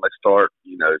around, they start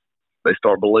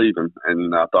believing.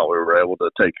 And, I thought we were able to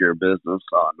take care of business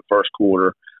in the first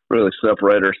quarter, really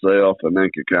separate ourselves, and then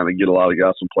could kind of get a lot of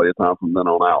guys some play time from then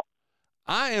on out.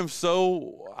 I am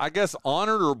so, I guess,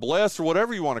 honored or blessed or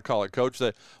whatever you want to call it, Coach,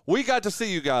 that we got to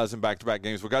see you guys in back-to-back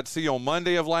games. We got to see you on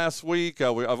Monday of last week.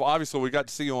 Obviously, we got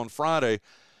to see you on Friday.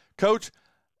 Coach,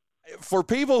 for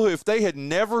people who, if they had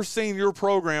never seen your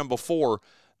program before,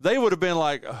 they would have been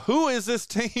like, who is this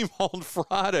team on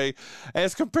Friday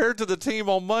as compared to the team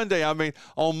on Monday? I mean,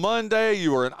 on Monday,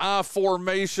 you were in I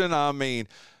formation. I mean,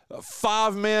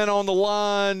 5 men on the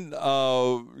line,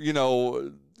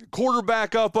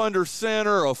 quarterback up under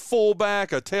center, a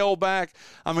fullback, a tailback.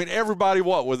 I mean, everybody,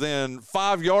 within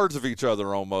 5 yards of each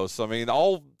other almost. I mean,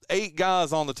 all 8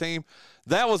 guys on the team.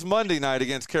 That was Monday night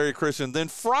against Cary Christian. Then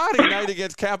Friday night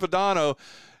against Capodanno,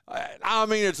 I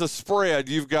mean, it's a spread.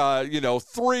 You've got,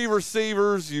 3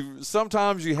 receivers.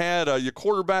 Sometimes you had your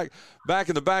quarterback back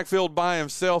in the backfield by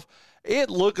himself.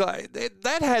 It looked like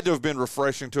that had to have been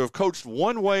refreshing to have coached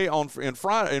one way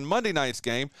in Monday night's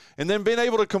game and then been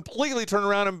able to completely turn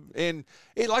around and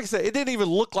it, like I said, it didn't even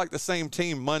look like the same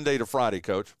team Monday to Friday,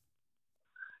 Coach.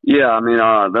 Yeah, I mean,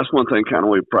 that's one thing kind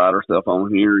of we pride ourselves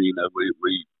on here. We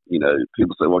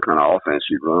people say what kind of offense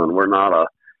you run. We're not a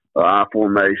I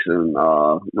formation,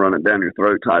 run it down your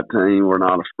throat type team. We're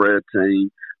not a spread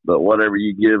team, but whatever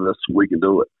you give us, we can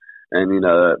do it. And,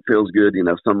 it feels good.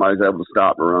 If somebody's able to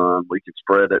stop the run, we can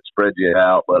spread you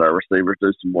out, let our receivers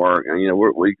do some work. And,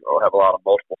 we have a lot of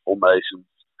multiple formations.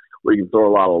 We can throw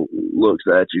a lot of looks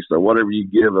at you. So whatever you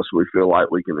give us, we feel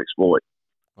like we can exploit.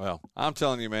 Well, I'm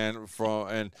telling you, man,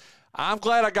 and I'm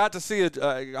glad I got to see it.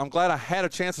 I'm glad I had a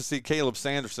chance to see Caleb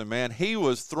Sanderson, man. He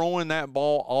was throwing that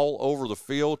ball all over the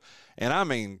field. And, I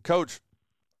mean, Coach,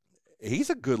 he's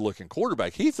a good-looking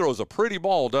quarterback. He throws a pretty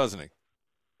ball, doesn't he?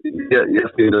 Yeah,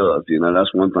 yes, he does.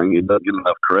 That's one thing he doesn't get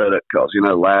enough credit because,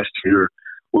 last year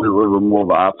we were more of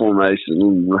an I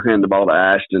formation. We handed the ball to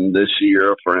Ashton. This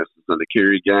year, for instance, in the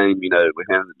carry game, we handed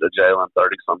it to Jalen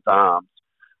 30 sometimes.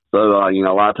 So, a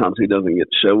lot of times he doesn't get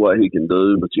to show what he can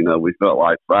do, but, we felt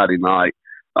like Friday night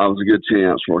was a good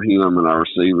chance for him and our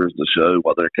receivers to show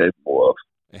what they're capable of.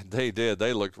 And they did.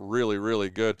 They looked really, really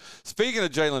good. Speaking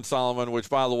of Jalen Solomon, which,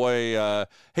 by the way,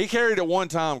 he carried it one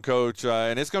time, Coach,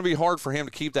 and it's going to be hard for him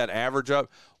to keep that average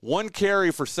up. One carry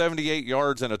for 78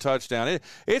 yards and a touchdown.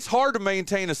 It's hard to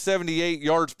maintain a 78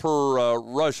 yards per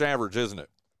rush average, isn't it?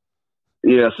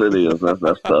 Yes, it is.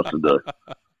 That's tough to do.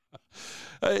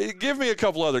 Give me a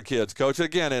couple other kids, Coach.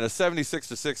 Again, in a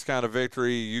 76-6 kind of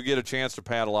victory, you get a chance to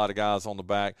pat a lot of guys on the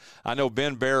back. I know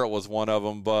Ben Barrett was one of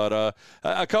them, but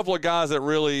a couple of guys that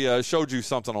really showed you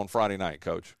something on Friday night,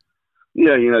 Coach.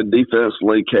 Yeah,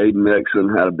 defensively, Caden Mixon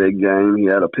had a big game. He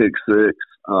had a pick six.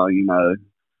 Our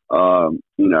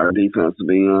defensive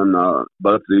end,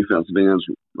 both defensive ends,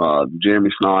 Jeremy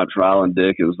Snipes, Rylan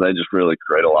Dickens, they just really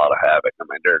create a lot of havoc. I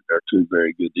mean, they're two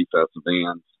very good defensive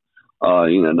ends.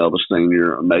 Another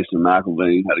senior, Mason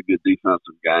McElveen, had a good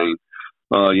defensive game.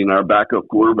 Our backup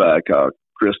quarterback,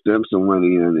 Chris Dempson, went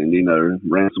in and,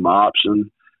 ran some option.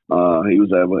 He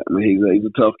was able, he's a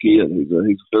tough kid. He's a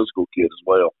physical kid as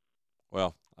well.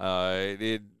 Well,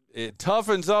 it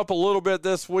toughens up a little bit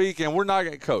this week, and we're not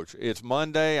going to coach. It's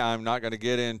Monday. I'm not going to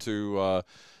get into, a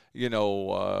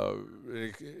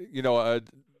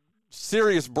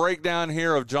serious breakdown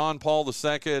here of John Paul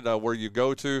II, where you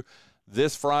go to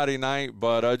this Friday night,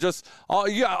 but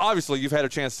obviously you've had a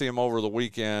chance to see him over the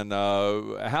weekend.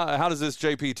 How does this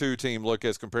JP2 team look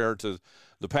as compared to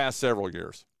the past several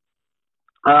years?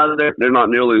 They're not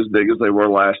nearly as big as they were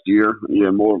last year.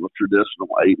 More of a traditional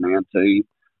 8-man team,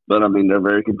 but they're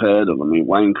very competitive.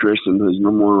 Wayne Christian, who's the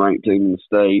number one ranked team in the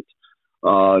state,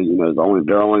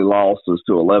 their only loss is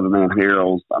to 11-man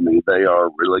Heralds. They are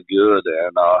really good,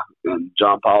 and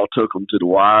John Paul took them to the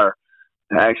wire.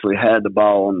 Actually had the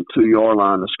ball on the 2-yard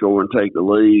line to score and take the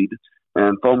lead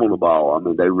and fumble the ball.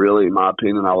 They really, in my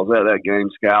opinion, I was at that game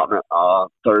scouting it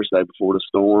Thursday before the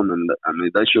storm, and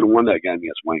they should have won that game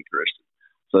against Wayne Christian.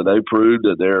 So they proved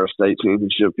that they're a state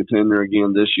championship contender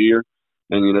again this year,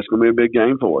 and it's going to be a big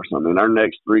game for us. Our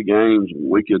next 3 games,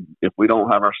 we could, if we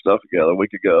don't have our stuff together, we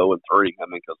could go 0-3.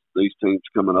 Because these teams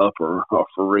coming up are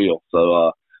for real.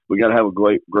 So we got to have a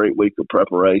great week of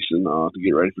preparation to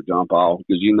get ready for John Paul,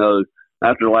 because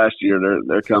after last year,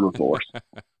 they're coming for us.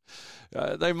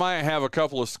 They might have a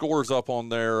couple of scores up on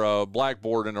their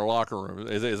blackboard in their locker room.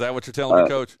 Is that what you're telling me,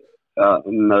 Coach?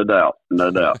 No doubt. I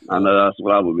know that's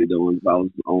what I would be doing if I was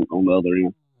on the other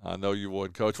end. I know you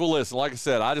would, Coach. Well, listen, like I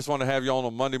said, I just want to have you on a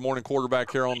Monday morning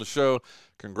quarterback here on the show.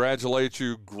 Congratulate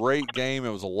you. Great game. It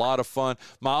was a lot of fun.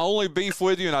 My only beef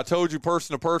with you, and I told you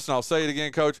person to person, I'll say it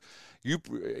again, Coach,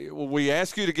 we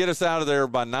asked you to get us out of there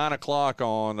by 9 o'clock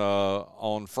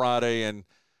on Friday, and,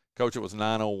 Coach, it was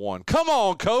 9:01. Come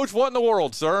on, Coach. What in the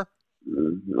world, sir?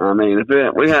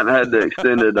 If we hadn't had the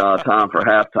extended time for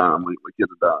halftime, we could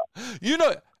have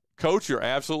done. Coach, you're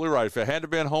absolutely right. If it had to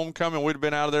been homecoming, we'd have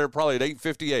been out of there probably at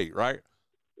 8:58, right?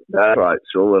 That's right.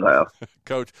 Sure would have.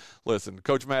 Coach, listen,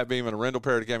 Coach Matt Beaman, Rendell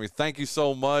Parrott Academy, thank you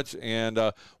so much, and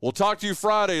we'll talk to you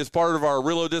Friday as part of our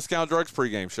Real Discount Drugs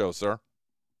pregame show, sir.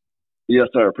 Yes,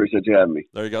 sir. Appreciate you having me.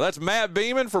 There you go. That's Matt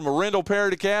Beaman from Rendell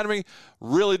Parrott Academy.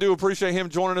 Really do appreciate him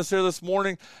joining us here this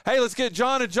morning. Hey, let's get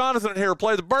John and Jonathan here to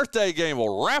play the birthday game.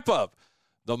 We'll wrap up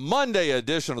the Monday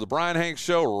edition of the Bryan Hanks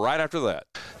Show right after that.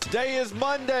 Today is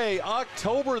Monday,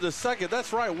 October the 2nd.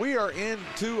 That's right. We are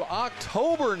into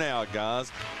October now,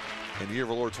 guys. In the year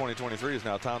of our Lord 2023, it's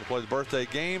now time to play the birthday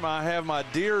game. I have my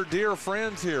dear, dear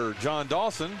friends here, John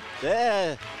Dawson.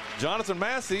 Yeah. Jonathan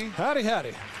Massey. Howdy,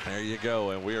 howdy. There you go,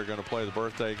 and we are going to play the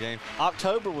birthday game.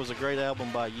 October was a great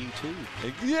album by you, too.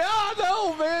 Yeah, I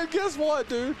know, man. Guess what,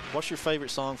 dude? What's your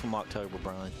favorite song from October,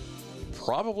 Bryan?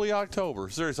 Probably October.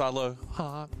 Seriously, I love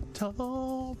October.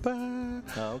 Oh,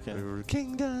 okay. Where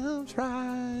kingdoms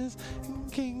rise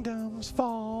and kingdoms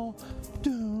fall.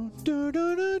 Do, do,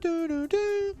 do, do, do, do,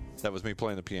 do. That was me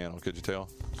playing the piano. Could you tell?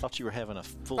 Thought you were having a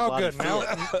full Oh, body good. Now,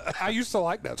 fit. I used to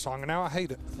like that song, and now I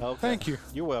hate it. Okay. Thank you.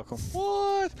 You're welcome.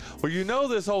 What? Well, you know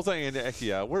this whole thing,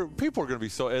 and people are going to be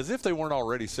so as if they weren't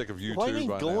already sick of YouTube. What do you mean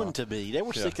by going now. to be? They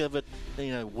were sick of it,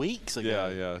 weeks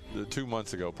ago. Yeah, 2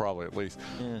 months ago, probably at least.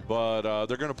 Yeah. But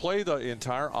they're going to play the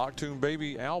entire Octoon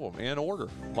Baby album in order,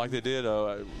 like they did.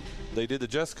 They did the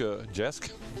Jessica.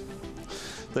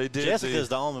 They did Jessica's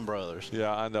the Allman Brothers.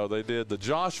 Yeah, I know. They did the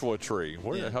Joshua Tree. I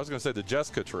was going to say the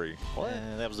Jessica Tree.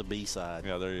 Yeah, that was a B-side.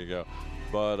 Yeah, there you go.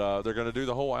 But they're going to do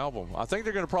the whole album. I think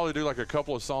they're going to probably do like a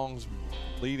couple of songs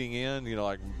leading in,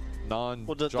 like non-Joshua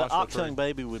Well, the Tree. Octoon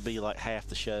Baby would be like half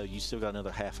the show. You still got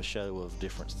another half a show of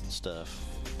different stuff.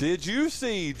 Did you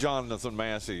see Jonathan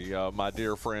Massey, my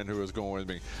dear friend who was going with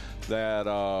me, that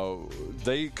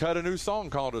they cut a new song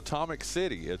called Atomic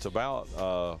City? It's about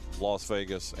Las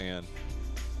Vegas, and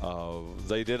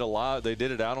they did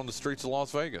it out on the streets of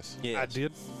Las Vegas. Yes. I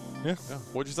did. Yeah.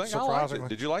 What'd you think? Surprisingly. I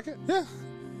liked it. Did you like it? Yeah.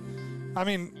 I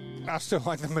mean, I still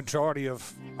like the majority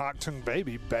of Octoon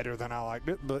Baby better than I liked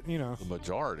it, but The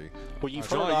majority. Well, you've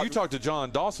John, heard you talked to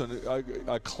John Dawson,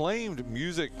 acclaimed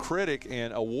music critic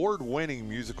and award-winning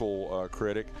musical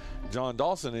critic, John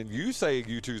Dawson, and you say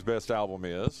U2's best album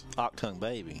is Octoon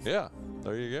Baby. Yeah,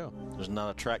 there you go. There's not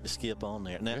a track to skip on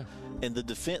there. Now, in the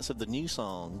defense of the new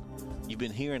song, you've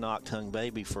been hearing Octoon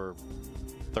Baby for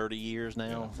 30 years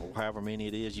now, or however many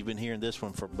it is. You've been hearing this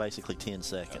one for basically 10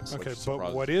 seconds. okay.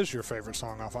 But what is your favorite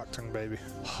song off Octoon Baby?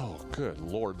 Oh, good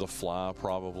Lord, The Fly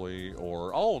probably,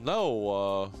 or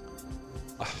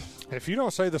If you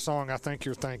don't say the song, I think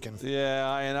you're thinking.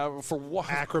 yeah, and for what?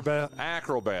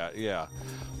 Acrobat. Yeah.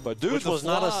 But dude, Which The was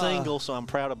not a Fly- single, so I'm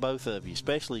proud of both of you,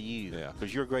 especially you, Yeah.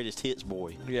 because you're greatest hits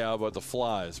boy. Yeah, but The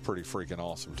Fly is pretty freaking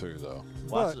awesome too, though.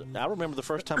 Well, I remember the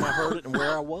first time I heard it and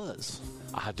where I was.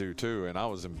 I do too, and I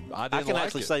didn't I can like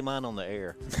actually it. say mine on the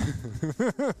air.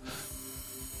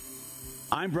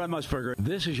 I'm Brett Musburger.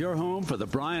 This is your home for the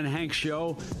Bryan Hanks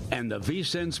Show and the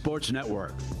VSiN Sports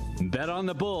Network. Bet on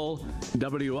the Bull,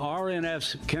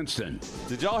 WRNF's Kinston.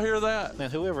 Did y'all hear that? Now,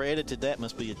 whoever edited that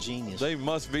must be a genius. They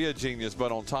must be a genius,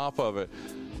 but on top of it,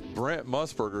 Brent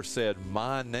Musburger said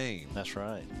my name. That's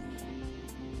right.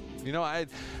 I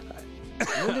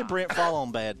When did Brent fall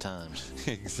on bad times?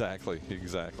 exactly.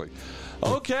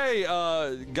 Okay,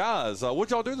 guys, what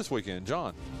y'all do this weekend,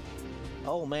 John?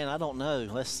 Oh, man, I don't know.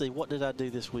 Let's see. What did I do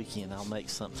this weekend? I'll make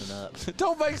something up.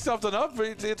 Don't make something up.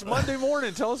 It's Monday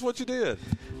morning. Tell us what you did.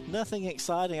 Nothing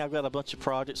exciting. I've got a bunch of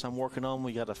projects I'm working on.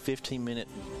 We got a 15-minute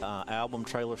album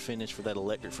trailer finished for that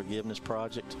Electric Forgiveness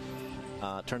project.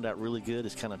 It turned out really good.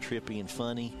 It's kind of trippy and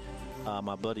funny.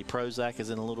 My buddy Prozac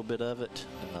is in a little bit of it.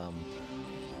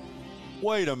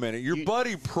 Wait a minute. Your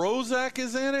buddy Prozac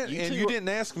is in it, and you didn't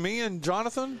ask me and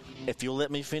Jonathan? If you'll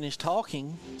let me finish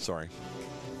talking. Sorry.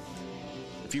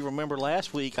 If you remember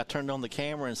last week, I turned on the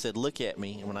camera and said, "Look at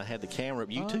me." And when I had the camera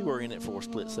up, you two were in it for a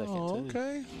split second, too.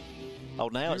 Okay. Oh,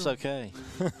 now it's okay.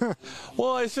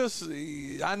 Well, it's just,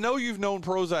 I know you've known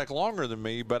Prozac longer than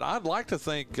me, but I'd like to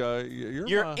think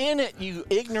You're in it, you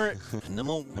ignorant.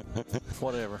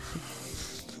 Whatever.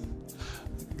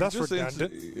 That's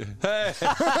redundant. Hey.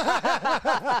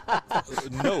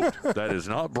 Note, that is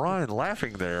not Bryan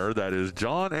laughing there. That is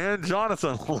John and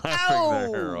Jonathan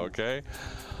laughing there, okay?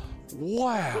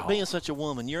 Wow. Being such a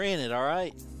woman, you're in it, all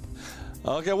right?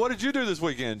 Okay, what did you do this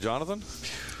weekend, Jonathan?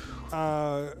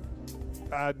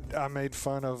 I made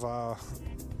fun of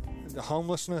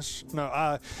homelessness. No,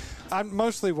 I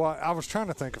mostly I was trying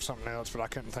to think of something else, but I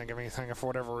couldn't think of anything for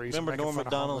whatever reason. Remember Norm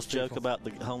Making fun of Macdonald's homeless joke people. about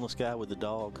the homeless guy with the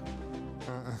dog?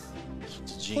 It's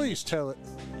a genius. Please tell it.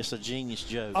 It's a genius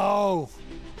joke. Oh,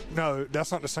 no,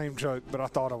 that's not the same joke, but I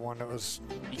thought of one that was.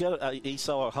 He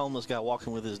saw a homeless guy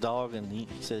walking with his dog, and he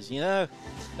says, that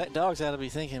dog's got to be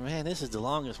thinking, man, this is the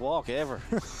longest walk ever.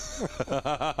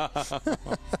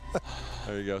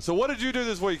 There you go. So what did you do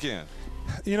this weekend?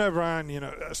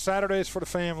 Bryan, Saturdays for the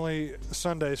family,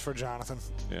 Sundays for Jonathan.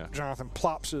 Yeah. Jonathan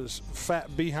plops his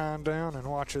fat behind down and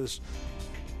watches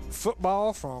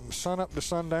football from sunup to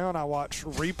sundown. I watch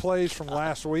replays from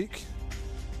last week.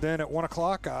 Then at 1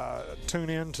 o'clock, I tune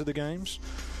in to the games.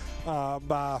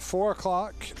 By 4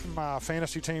 o'clock, my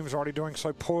fantasy team is already doing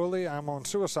so poorly, I'm on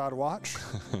suicide watch.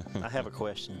 I have a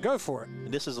question. Go for it.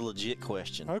 And this is a legit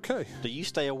question. Okay. Do you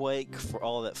stay awake for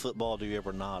all that football? Do you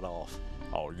ever nod off?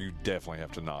 Oh, you definitely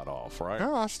have to nod off, right?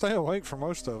 No, I stay awake for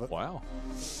most of it. Wow.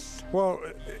 Well,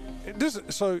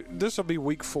 this will be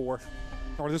week 4,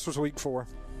 or this was week 4.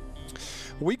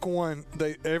 Week 1,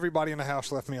 everybody in the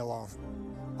house left me alone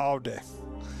all day.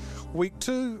 Week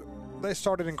 2, they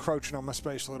started encroaching on my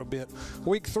space a little bit.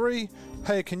 Week 3,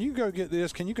 hey, can you go get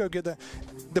this? Can you go get that?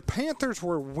 The Panthers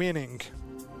were winning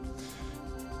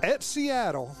at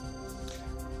Seattle.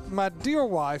 My dear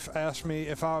wife asked me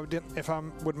if I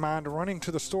would mind running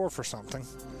to the store for something.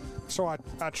 So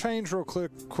I changed real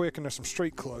quick into some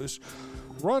street clothes,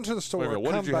 run to the store. Wait a minute,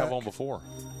 what did you have on before?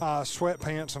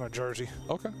 Sweatpants and a jersey.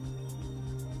 Okay.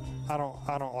 I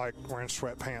don't like wearing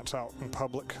sweatpants out in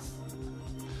public.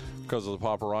 Because of the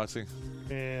paparazzi?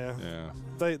 Yeah. Yeah.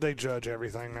 They judge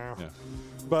everything now. Yeah.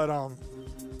 But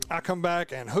I come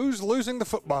back, and who's losing the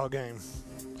football game?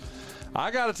 I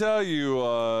got to tell you,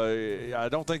 I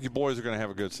don't think you boys are going to have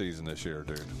a good season this year,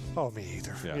 dude. Oh, me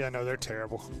either. Yeah. Yeah, no, they're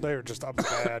terrible. They're just a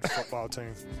bad football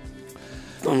team.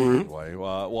 Anyway,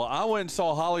 well, I went and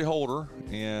saw Holly Holder,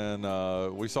 and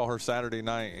we saw her Saturday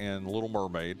night in Little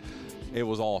Mermaid. It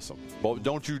was awesome. But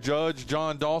don't you judge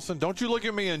John Dawson. Don't you look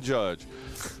at me and judge.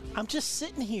 I'm just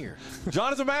sitting here.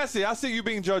 Jonathan Massey, I see you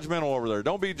being judgmental over there.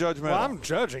 Don't be judgmental. Well, I'm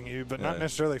judging you, but not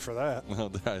necessarily for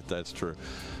that. That's true.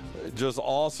 Just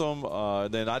awesome.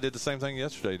 Then I did the same thing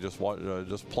yesterday. Just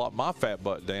plop my fat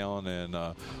butt down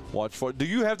and watch. Do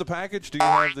you have the package? Do you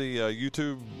have the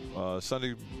YouTube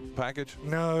Sunday package?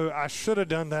 No, I should have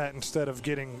done that instead of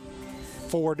getting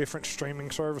 4 different streaming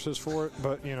services for it.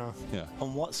 But Yeah.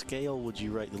 On what scale would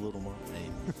you rate The Little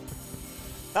Mermaid?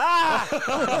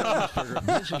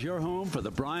 This is your home for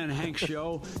the Bryan Hanks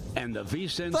Show and the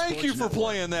VSiN Sports Thank you for Network.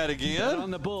 playing that again. Bet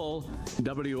on the Bull,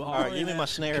 WRNF. All right, give me my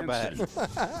snare back.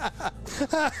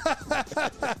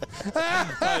 I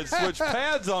had switched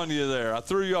pads on you there. I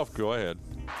threw you off. Go ahead.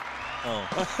 Oh.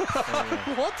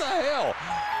 What the hell?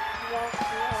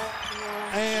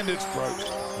 and it's broke.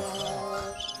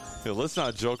 Yeah, let's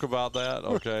not joke about that,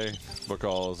 okay?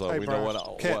 Because Hey, we Bryan, know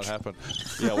what catch. happened.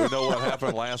 Yeah, we know what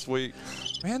happened last week.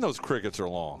 Man, those crickets are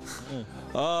long.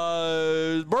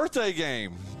 Birthday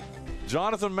game.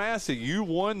 Jonathan Massey, you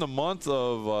won the month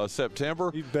of September.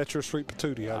 You bet your sweet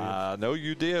patootie out of I know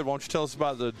you did. Why don't you tell us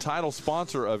about the title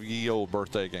sponsor of Ye Old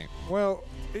Birthday Game? Well,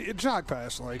 Jock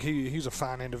Passlake, he's a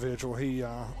fine individual. He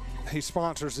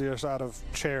sponsors this out of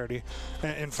charity.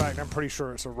 In fact, I'm pretty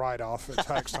sure it's a write-off at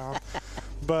tax time.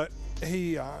 But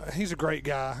he's a great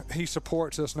guy. He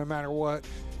supports us no matter what,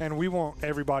 and we want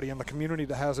everybody in the community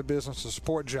that has a business to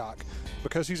support Jock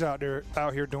because he's out here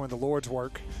doing the Lord's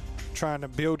work, trying to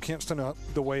build Kinston up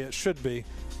the way it should be,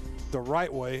 the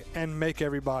right way, and make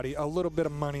everybody a little bit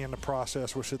of money in the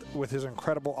process with his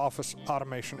incredible office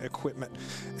automation equipment.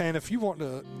 And if you want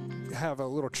to have a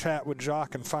little chat with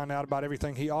Jock and find out about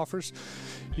everything he offers,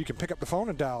 you can pick up the phone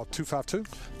and dial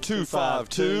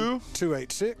 252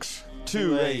 286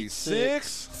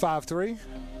 286 53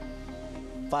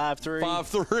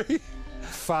 54.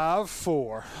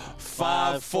 54.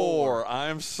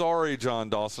 I'm sorry, John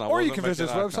Dawson. Or you can visit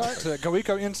his website at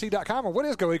goeconc.com or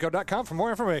whatisgoeco.com for more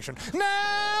information.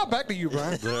 Now, back to you,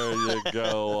 Bryan. There you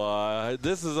go.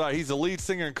 This is he's the lead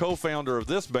singer and co-founder of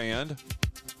this band.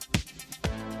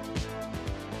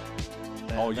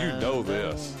 Oh, you know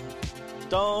this.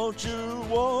 Don't you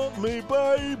want me,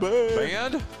 baby?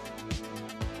 Band?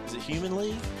 Is it Human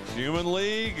League? Human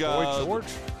League. Boy George?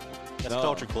 That's no.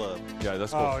 Culture Club. Yeah,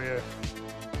 that's cool. Oh, yeah.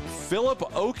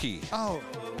 Philip Oakey. Oh,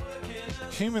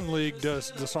 Human League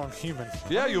does the song Human.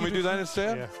 Yeah, you want me to do that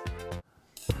instead? Yeah.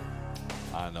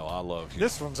 I know, I love you.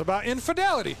 This one's about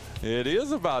infidelity. It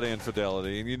is about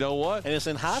infidelity, and you know what? And it's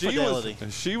in high fidelity.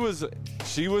 She was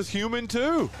human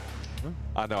too.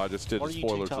 I know, I just did What the are you two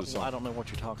spoiler to the talking? song. I don't know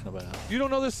what you're talking about. You don't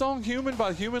know this song, Human,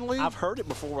 by Human League? I've heard it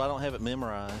before, but I don't have it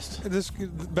memorized. This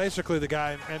basically the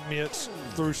guy admits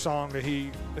through song that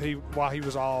he while he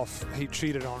was off, he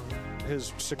cheated on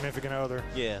his significant other.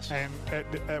 Yes. And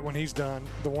when he's done,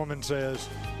 the woman says,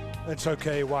 "It's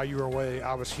okay. While you were away,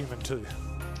 I was human too."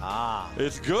 Ah.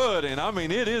 It's good, and I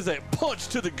mean, it is a punch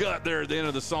to the gut there at the end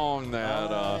of the song. That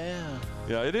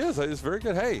yeah, it is. It's very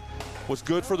good. Hey, what's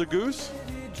good for the goose?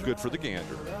 Good for the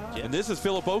gander. Yeah. And this is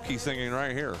Philip Oakey singing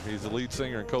right here. He's the lead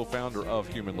singer and co-founder of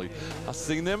Human League. I've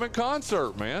seen them in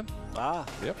concert, man. Ah.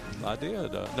 Yep, I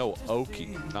did. No,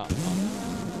 Oakey, not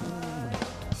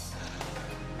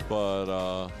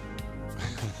but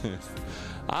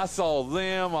I saw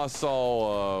them. I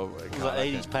saw It was an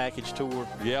 80s package tour.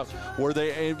 Yep.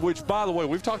 Which, by the way,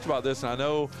 we've talked about this, and I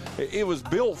know it was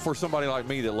built for somebody like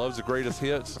me that loves the greatest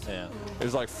hits. Yeah. It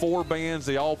was like 4 bands.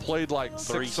 They all played like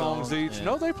 6 songs each. Yeah.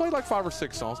 No, they played like 5 or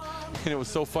 6 songs, and it was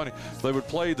so funny. They would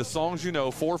play the songs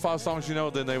 4 or 5 songs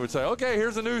then they would say, okay,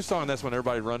 here's a new song. That's when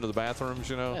everybody run to the bathrooms,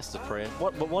 That's the press.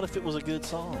 But what if it was a good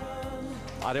song?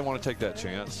 I didn't want to take that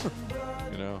chance,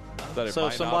 That it So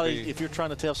might not be. if you're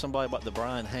trying to tell somebody about the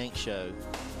Bryan Hanks show,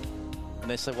 and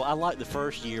they say, well, I like the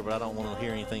first year, but I don't want to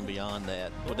hear anything beyond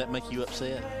that. Would that make you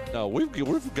upset? No, we've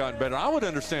gotten better. I would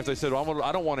understand if they said, well,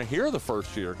 I don't want to hear the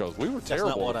first year because we were terrible.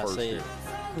 That's not what the first I said. year.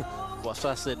 Well, so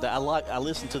I said that I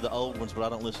listen to the old ones, but I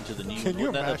don't listen to the new ones.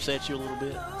 Wouldn't that upset you a little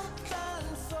bit?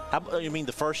 You mean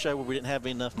the first show where we didn't have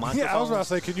enough microphones? Yeah, I was about to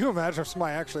say, can you imagine if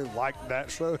somebody actually liked that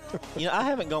show? I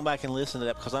haven't gone back and listened to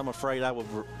that because I'm afraid I would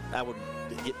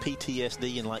get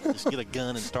PTSD and like just get a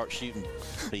gun and start shooting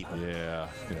people. Yeah,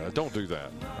 don't do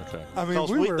that. Okay. I mean,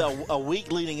 a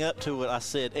week leading up to it, I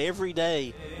said every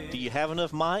day, do you have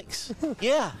enough mics?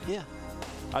 Yeah.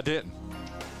 I didn't.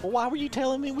 Well, why were you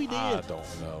telling me we did? I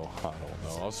don't know. I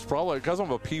was probably because I'm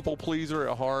a people pleaser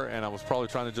at heart, and I was probably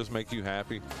trying to just make you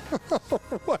happy.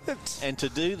 What? And to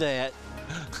do that,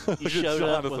 you showed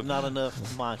up with not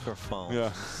enough microphones.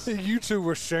 Yeah. You two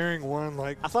were sharing one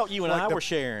like. I thought you and I were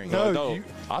sharing. No,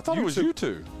 I thought it was you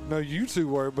two. No, you two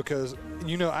were because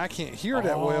I can't hear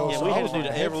that well. Yeah, so we I had was to do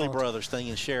on the Everly headphones. Brothers thing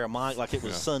and share a mic like it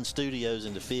was Sun Studios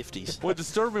in the 50s. Well, it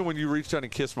disturbed me when you reached out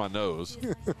and kissed my nose.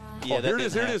 Yeah, here it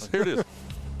is. Here it is.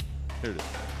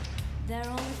 They're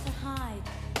only to hide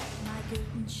my guilt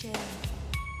and shame.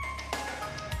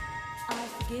 I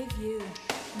forgive you.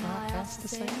 I ask the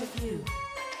same of you.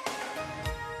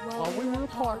 While we were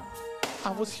apart,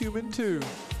 I was human too.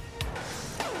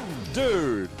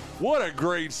 Dude, what a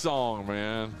great song,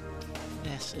 man.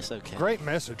 Yes, it's okay. Great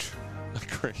message.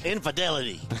 Great.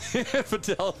 Infidelity.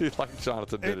 Infidelity, like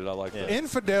Jonathan did it. I like that.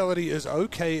 Infidelity is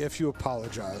okay if you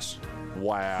apologize.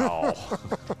 Wow.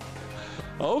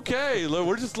 Okay, look,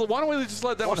 why don't we just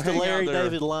let that What's one the hang Larry out there?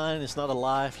 David line? It's not a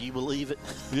lie if you believe it.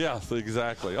 Yeah,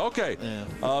 exactly. Okay.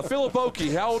 Yeah. Philip Oakey,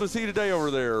 how old is he today over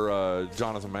there,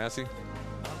 Jonathan Massey?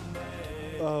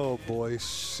 Oh, boy,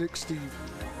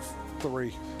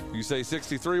 63. You say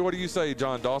 63. What do you say,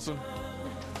 John Dawson?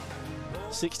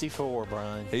 64,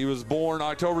 Bryan. He was born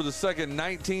October the 2nd,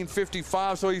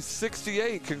 1955, so he's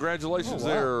 68. Congratulations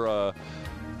there,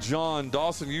 John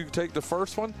Dawson. You take the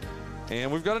first one. And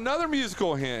we've got another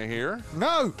musical hint here.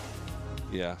 No.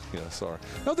 Yeah, sorry.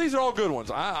 No, these are all good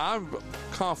ones. I'm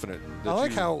confident. I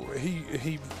like how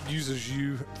he uses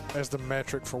you as the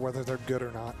metric for whether they're good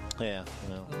or not. Yeah.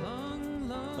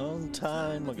 Long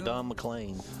time, Don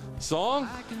McLean. Song?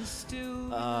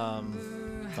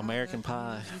 American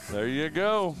Pie. There you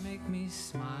go.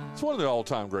 It's one of the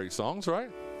all-time great songs,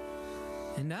 right?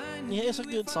 Yeah, it's a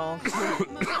good song.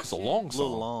 It's a long song. A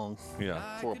little long.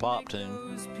 Yeah. For a pop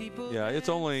tune. Yeah, it's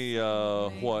only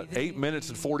 8 minutes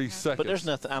and 40 seconds. But there's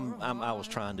nothing. I was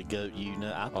trying to goat you.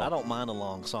 No, I don't mind a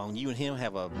long song. You and him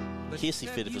have a hissy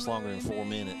fit if it's longer than 4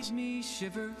 minutes.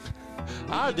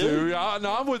 I do.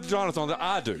 No, I'm with Jonathan on that.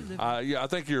 I do. I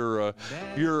think you're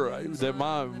that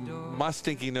my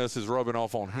stinkiness is rubbing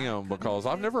off on him because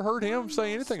I've never heard him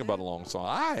say anything about a long song.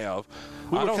 I have.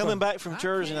 We were coming back from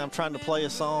Jersey, and I'm trying to play a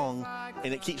song,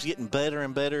 and it keeps getting better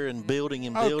and better and building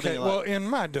and building. Okay, well, in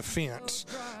my defense,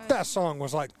 that song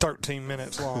was like 13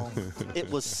 minutes long. It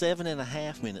was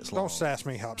 7.5 minutes long. Don't sass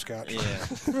me, hopscotch. Yeah.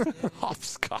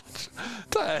 Hopscotch.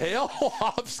 The hell,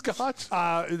 hopscotch?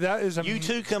 That is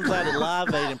U2 comes out at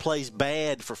Live Aid and plays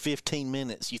Bad for 15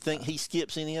 minutes. You think he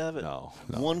skips any of it? No.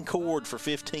 One chord for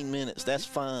 15 minutes. That's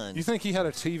fine. You think he had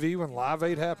a TV when Live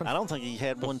Aid happened? I don't think he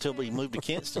had one until he moved to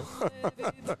Kinston.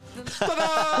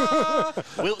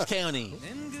 Wilkes County.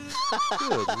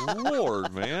 Good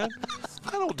Lord, man.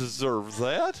 I don't deserve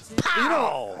that.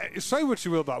 Say what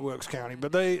you will about Wilkes County,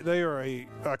 but they are a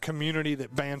community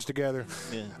that bands together,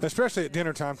 especially at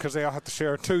dinner time because they all have to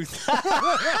share a tooth.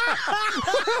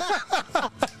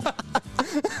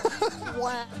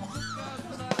 Wow.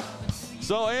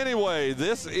 So anyway,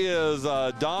 this is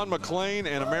Don McLean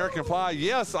and American Pie.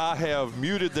 Yes, I have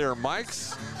muted their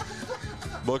mics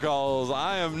because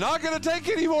I am not going to take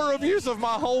any more abuse of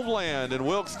my homeland in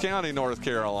Wilkes County, North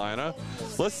Carolina.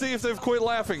 Let's see if they've quit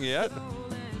laughing yet.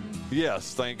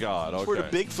 Yes, thank God. Okay. Where the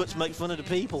Bigfoots make fun of the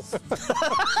people.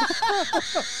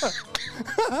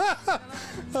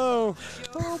 Oh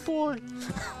boy.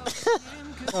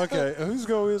 Okay, whose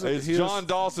go is it? It's John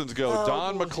Dawson's go.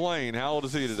 Don McLean. How old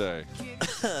is he today?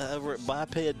 Over at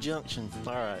Biped Junction.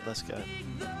 All right, let's go.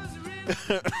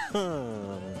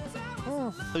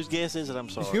 Whose guess is it? I'm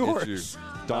sorry. Yours. It's you.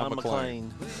 Don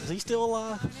McLean. Is he still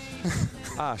alive?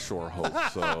 I sure hope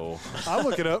so. I'll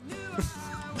look it up.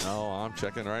 No, I'm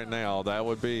checking right now. That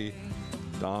would be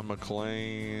Don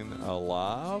McLean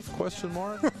alive? Question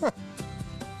mark.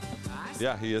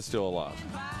 Yeah, he is still alive.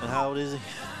 And how old is he?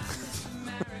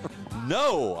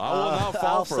 No, I will not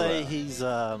fall I'll for say that. he's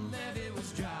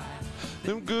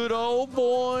Them good old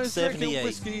boys drinking 78.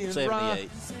 whiskey and 78.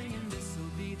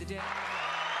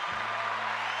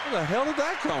 Where the hell did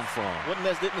that come from?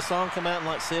 Didn't the song come out in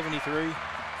like 73?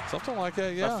 Something like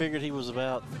that, yeah. I figured he was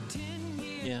about,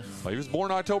 yeah. Well, he was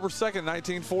born October 2nd,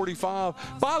 1945.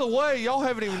 By the way, y'all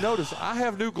haven't even noticed, I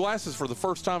have new glasses for the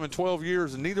first time in 12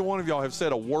 years, and neither one of y'all have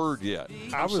said a word yet.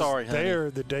 I was sorry, honey.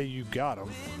 there the day you got them.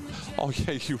 Oh,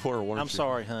 yeah, you were, weren't you? I'm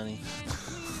sorry, honey.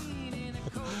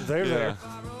 They're there.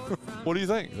 What do you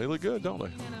think? They look good, don't they?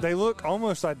 They look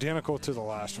almost identical to the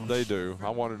last ones. They do. I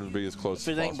wanted them to be as close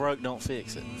If as it ain't possible. broke, don't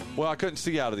fix it. Well, I couldn't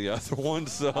see out of the other one,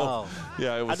 so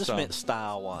yeah, it was I just tough. meant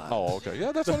style-wise. Oh, okay.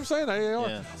 Yeah, that's what I'm saying. They are.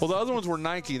 Yeah. Well, the other ones were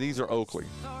Nike. These are Oakley.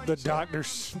 The doctor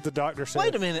said.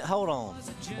 Wait a minute, hold on.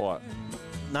 What?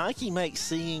 Nike makes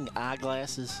seeing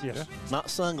eyeglasses, Yes. not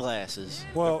sunglasses.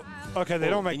 Well, okay, they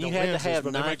don't make and the you had to lenses, have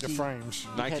but they make the Nike- frames.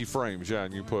 Nike frames, yeah,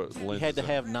 and you put lenses. You had to in.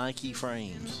 have Nike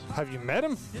frames. Have you met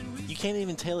him? You can't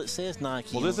even tell it says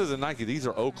Nike. Well, this isn't Nike. These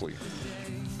are Oakley.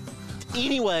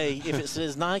 Anyway, if it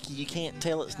says Nike, you can't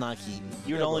tell it's Nike.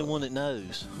 You're the only one that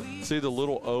knows. See the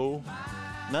little O?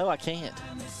 No, I can't.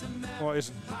 Well, it's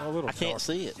a little. I can't dark.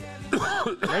 see it.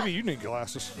 Maybe you need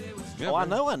glasses. Yeah, Oh, I man.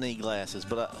 know I need glasses,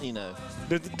 but you know.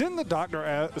 Didn't the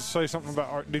doctor say something about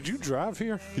art? Did you drive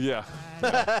here? Yeah.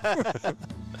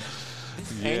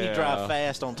 And you drive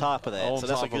fast on top of that, On so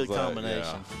that's a top of good that,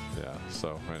 combination. Yeah.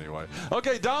 So anyway,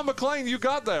 okay, Don McLean, you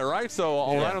got that right. So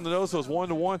all right on the nose, so it's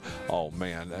 1-1. Oh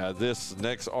man, this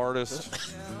next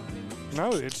artist. No,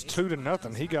 it's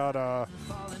 2-0. He got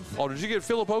Oh, did you get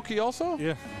Philip Oakey also?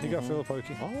 yeah, he got Philip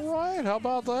Oakey. All right, how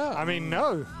about that? I mean,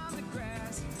 no.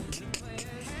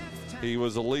 He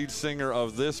was the lead singer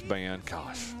of this band.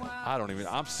 Gosh,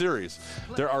 I'm serious.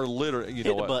 There are literally, you know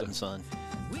Hit the what? button, son.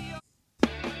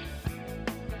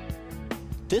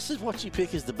 This is what you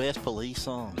pick as the best Police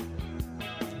song.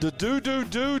 The do da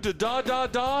da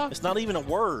da. It's not even a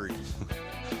word.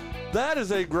 That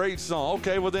is a great song.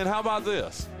 Okay, well then, how about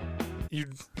this? You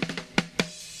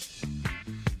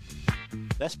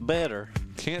That's better,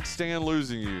 Can't Stand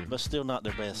Losing You. but still not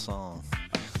their best song.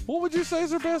 What would you say is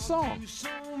their best song?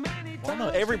 I don't know.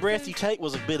 Every Breath You Take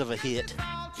was a bit of a hit.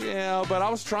 Yeah, but I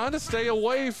was trying to stay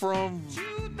away from.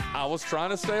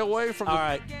 All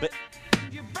right, but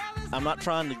I'm not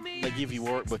trying to give you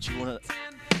work, but one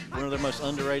of their most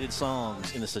underrated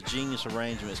songs, and it's a genius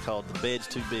arrangement. It's called "The Bed's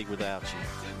Too Big Without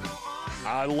You."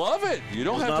 I love it. You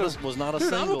don't have to. Was not a Dude,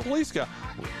 single. I'm a police guy.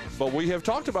 But we have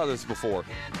talked about this before.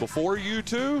 Before you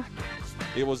two,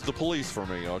 it was the Police for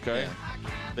me, okay?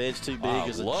 Yeah. Bed's Too Big I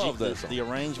is a love that song. the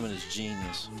arrangement is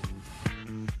genius.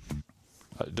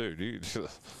 Dude,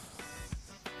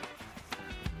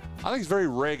 I think it's very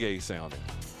reggae sounding.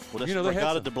 Well, that's, You know, they had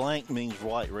Regatta some- de Blanc means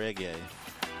white reggae.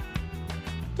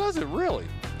 Does it really?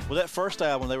 Well, that first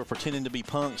album, they were pretending to be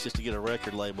punks just to get a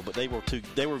record label, but they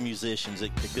were musicians. They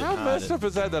couldn't How hide messed it. up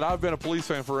is that I've been a police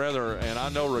fan forever, and I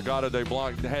know Regatta de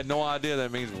Blanc had no idea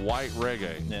that means white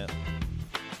reggae. Yeah,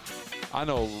 I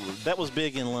know. that was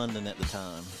big in London at the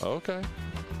time. Okay.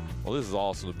 Well, this is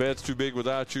awesome. The Bed's Too Big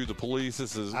Without You, the Police.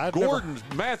 This is I've Gordon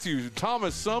Matthew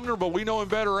Thomas Sumner, but we know him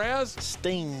better as.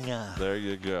 Sting. There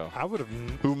you go. I would have.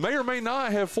 Who may or may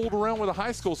not have fooled around with a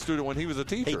high school student when he was a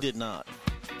teacher. He did not.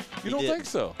 You he don't did. think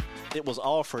so? It was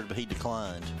offered, but he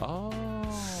declined. Oh.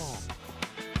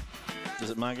 Is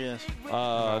it my guess?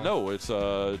 No, it's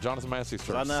Jonathan Massey's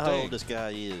turn. I know how Sting. old this guy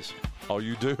is. Oh,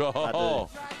 you do? Oh.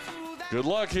 Good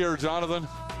luck here, Jonathan.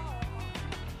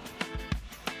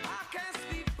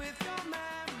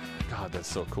 God, that's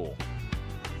so cool.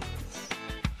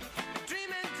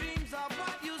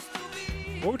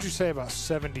 What would you say about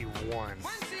 71?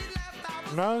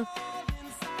 No.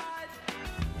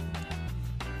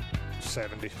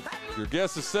 70. Your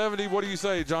guess is 70. What do you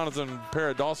say, Jonathan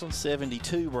Parrott Dawson?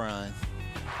 72, Bryan.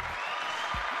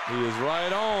 He is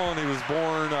right on. He was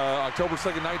born October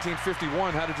 2nd,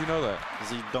 1951. How did you know that? Is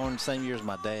he born the same year as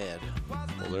my dad?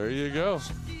 Well, there you go.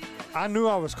 I knew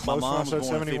I was close when I mom said was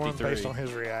born in 71 53. based on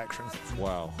his reaction.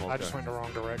 Wow. Okay. I just went the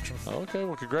wrong direction. Okay,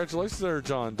 well, congratulations there,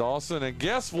 John Dawson. And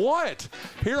guess what?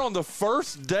 Here on the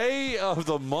first day of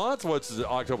the month, what's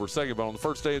October 2nd, but on the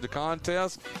first day of the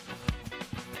contest,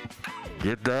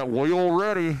 get that wheel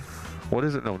ready. What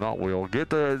is it? No, not wheel. Get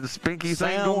the spinky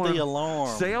thing going. Sound the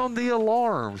alarm. Sound the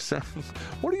alarm.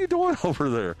 What are you doing over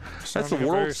there? That's the Sounding a very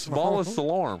world's small- smallest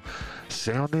alarm.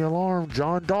 Sound the alarm,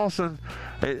 John Dawson.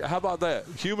 Hey, how about that?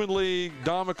 Human League,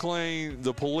 Don McLean,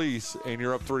 the police, and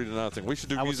you're up 3-0. We should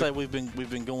do. I would music. say we've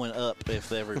been going up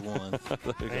if every one.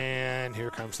 And here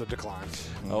comes the decline.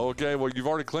 Okay, well, you've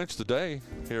already clinched the day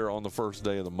here on the first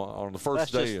day of the month. On the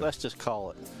first day. Let's just call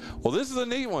it. Well, this is a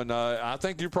neat one. I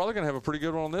think you're probably going to have a pretty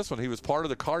good one on this one. He was part of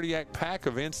the cardiac pack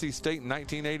of NC State in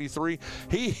 1983.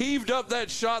 He heaved up that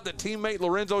shot that teammate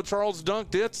Lorenzo Charles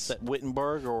dunked. It's That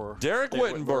Wittenberg or Derek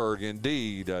Wittenberg,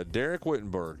 indeed. Derek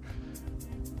Wittenberg.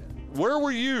 Where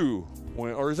were you?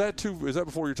 Or is that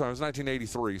before your time? It was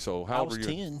 1983. So how old were you?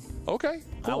 I was 10. Okay,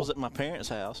 cool. I was at my parents'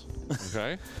 house.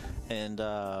 Okay. And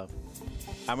I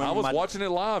was watching it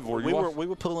live. We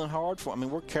were pulling hard for. I mean,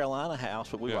 we're Carolina house,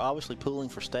 but we were obviously pulling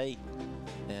for state.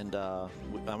 And I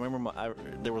remember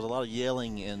there was a lot of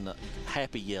yelling and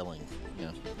happy yelling. You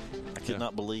know, I could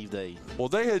not believe they. Well,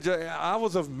 they had. I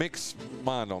was of mixed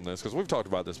mind on this because we've talked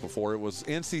about this before. It was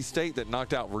NC State that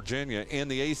knocked out Virginia in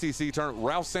the ACC tournament.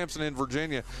 Ralph Sampson in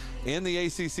Virginia in the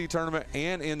ACC tournament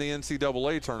and in the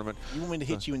NCAA tournament. You want me to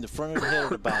hit you in the front of the head or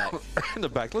the back? In the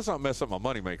back. Let's not mess up my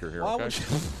moneymaker here.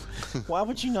 Why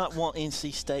would you not want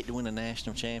NC State to win a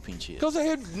national championship? Because they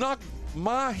had knocked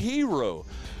my hero,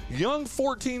 young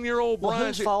 14-year-old Bryan. Well,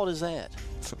 whose fault is that?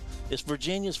 It's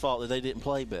Virginia's fault that they didn't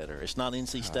play better. It's not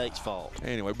NC State's fault.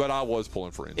 Anyway, but I was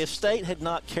pulling for NC If State had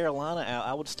knocked Carolina out,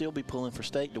 I would still be pulling for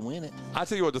State to win it. I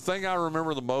tell you what, the thing I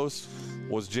remember the most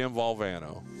was Jim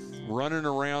Valvano running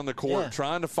around the court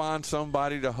trying to find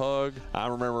somebody to hug. I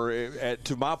remember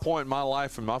to my point in my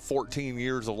life, in my 14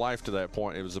 years of life to that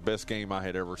point, it was the best game I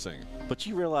had ever seen. But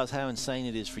you realize how insane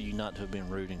it is for you not to have been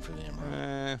rooting for them,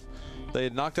 right? They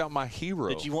had knocked out my hero.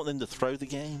 Did you want them to throw the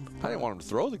game? I didn't want them to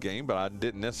throw the game, but I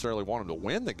didn't necessarily want them to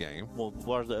win the game. Well,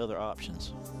 what are the other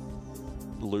options?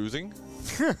 Losing.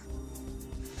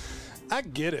 I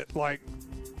get it. Like,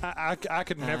 I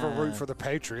could never root for the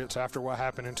Patriots after what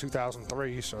happened in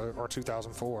 2003 or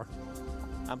 2004.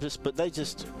 But they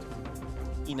just,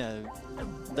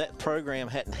 that program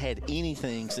hadn't had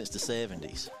anything since the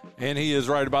 70s. And he is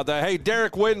right about that. Hey,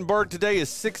 Derek Wittenberg today is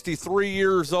 63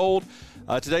 years old.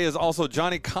 Today is also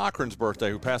Johnny Cochran's birthday,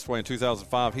 who passed away in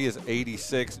 2005. He is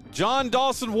 86. John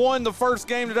Dawson won the first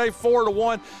game today,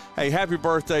 4-1. Hey, happy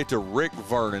birthday to Rick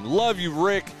Vernon. Love you,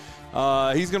 Rick.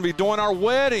 He's going to be doing our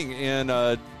wedding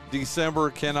in December.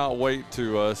 Cannot wait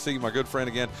to see my good friend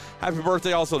again. Happy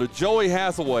birthday also to Joey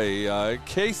Hathaway,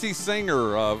 Casey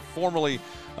Singer, formerly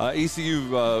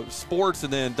ECU Sports,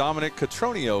 and then Dominic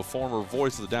Catronio, former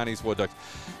voice of the Down East Wood Ducks.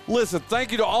 Listen,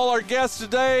 thank you to all our guests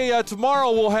today.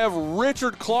 Tomorrow we'll have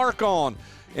Richard Clark on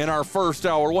in our first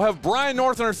hour. We'll have Bryan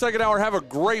North in our second hour. Have a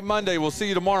great Monday. We'll see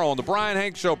you tomorrow on the Bryan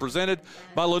Hanks Show, presented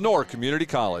by Lenoir Community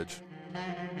College.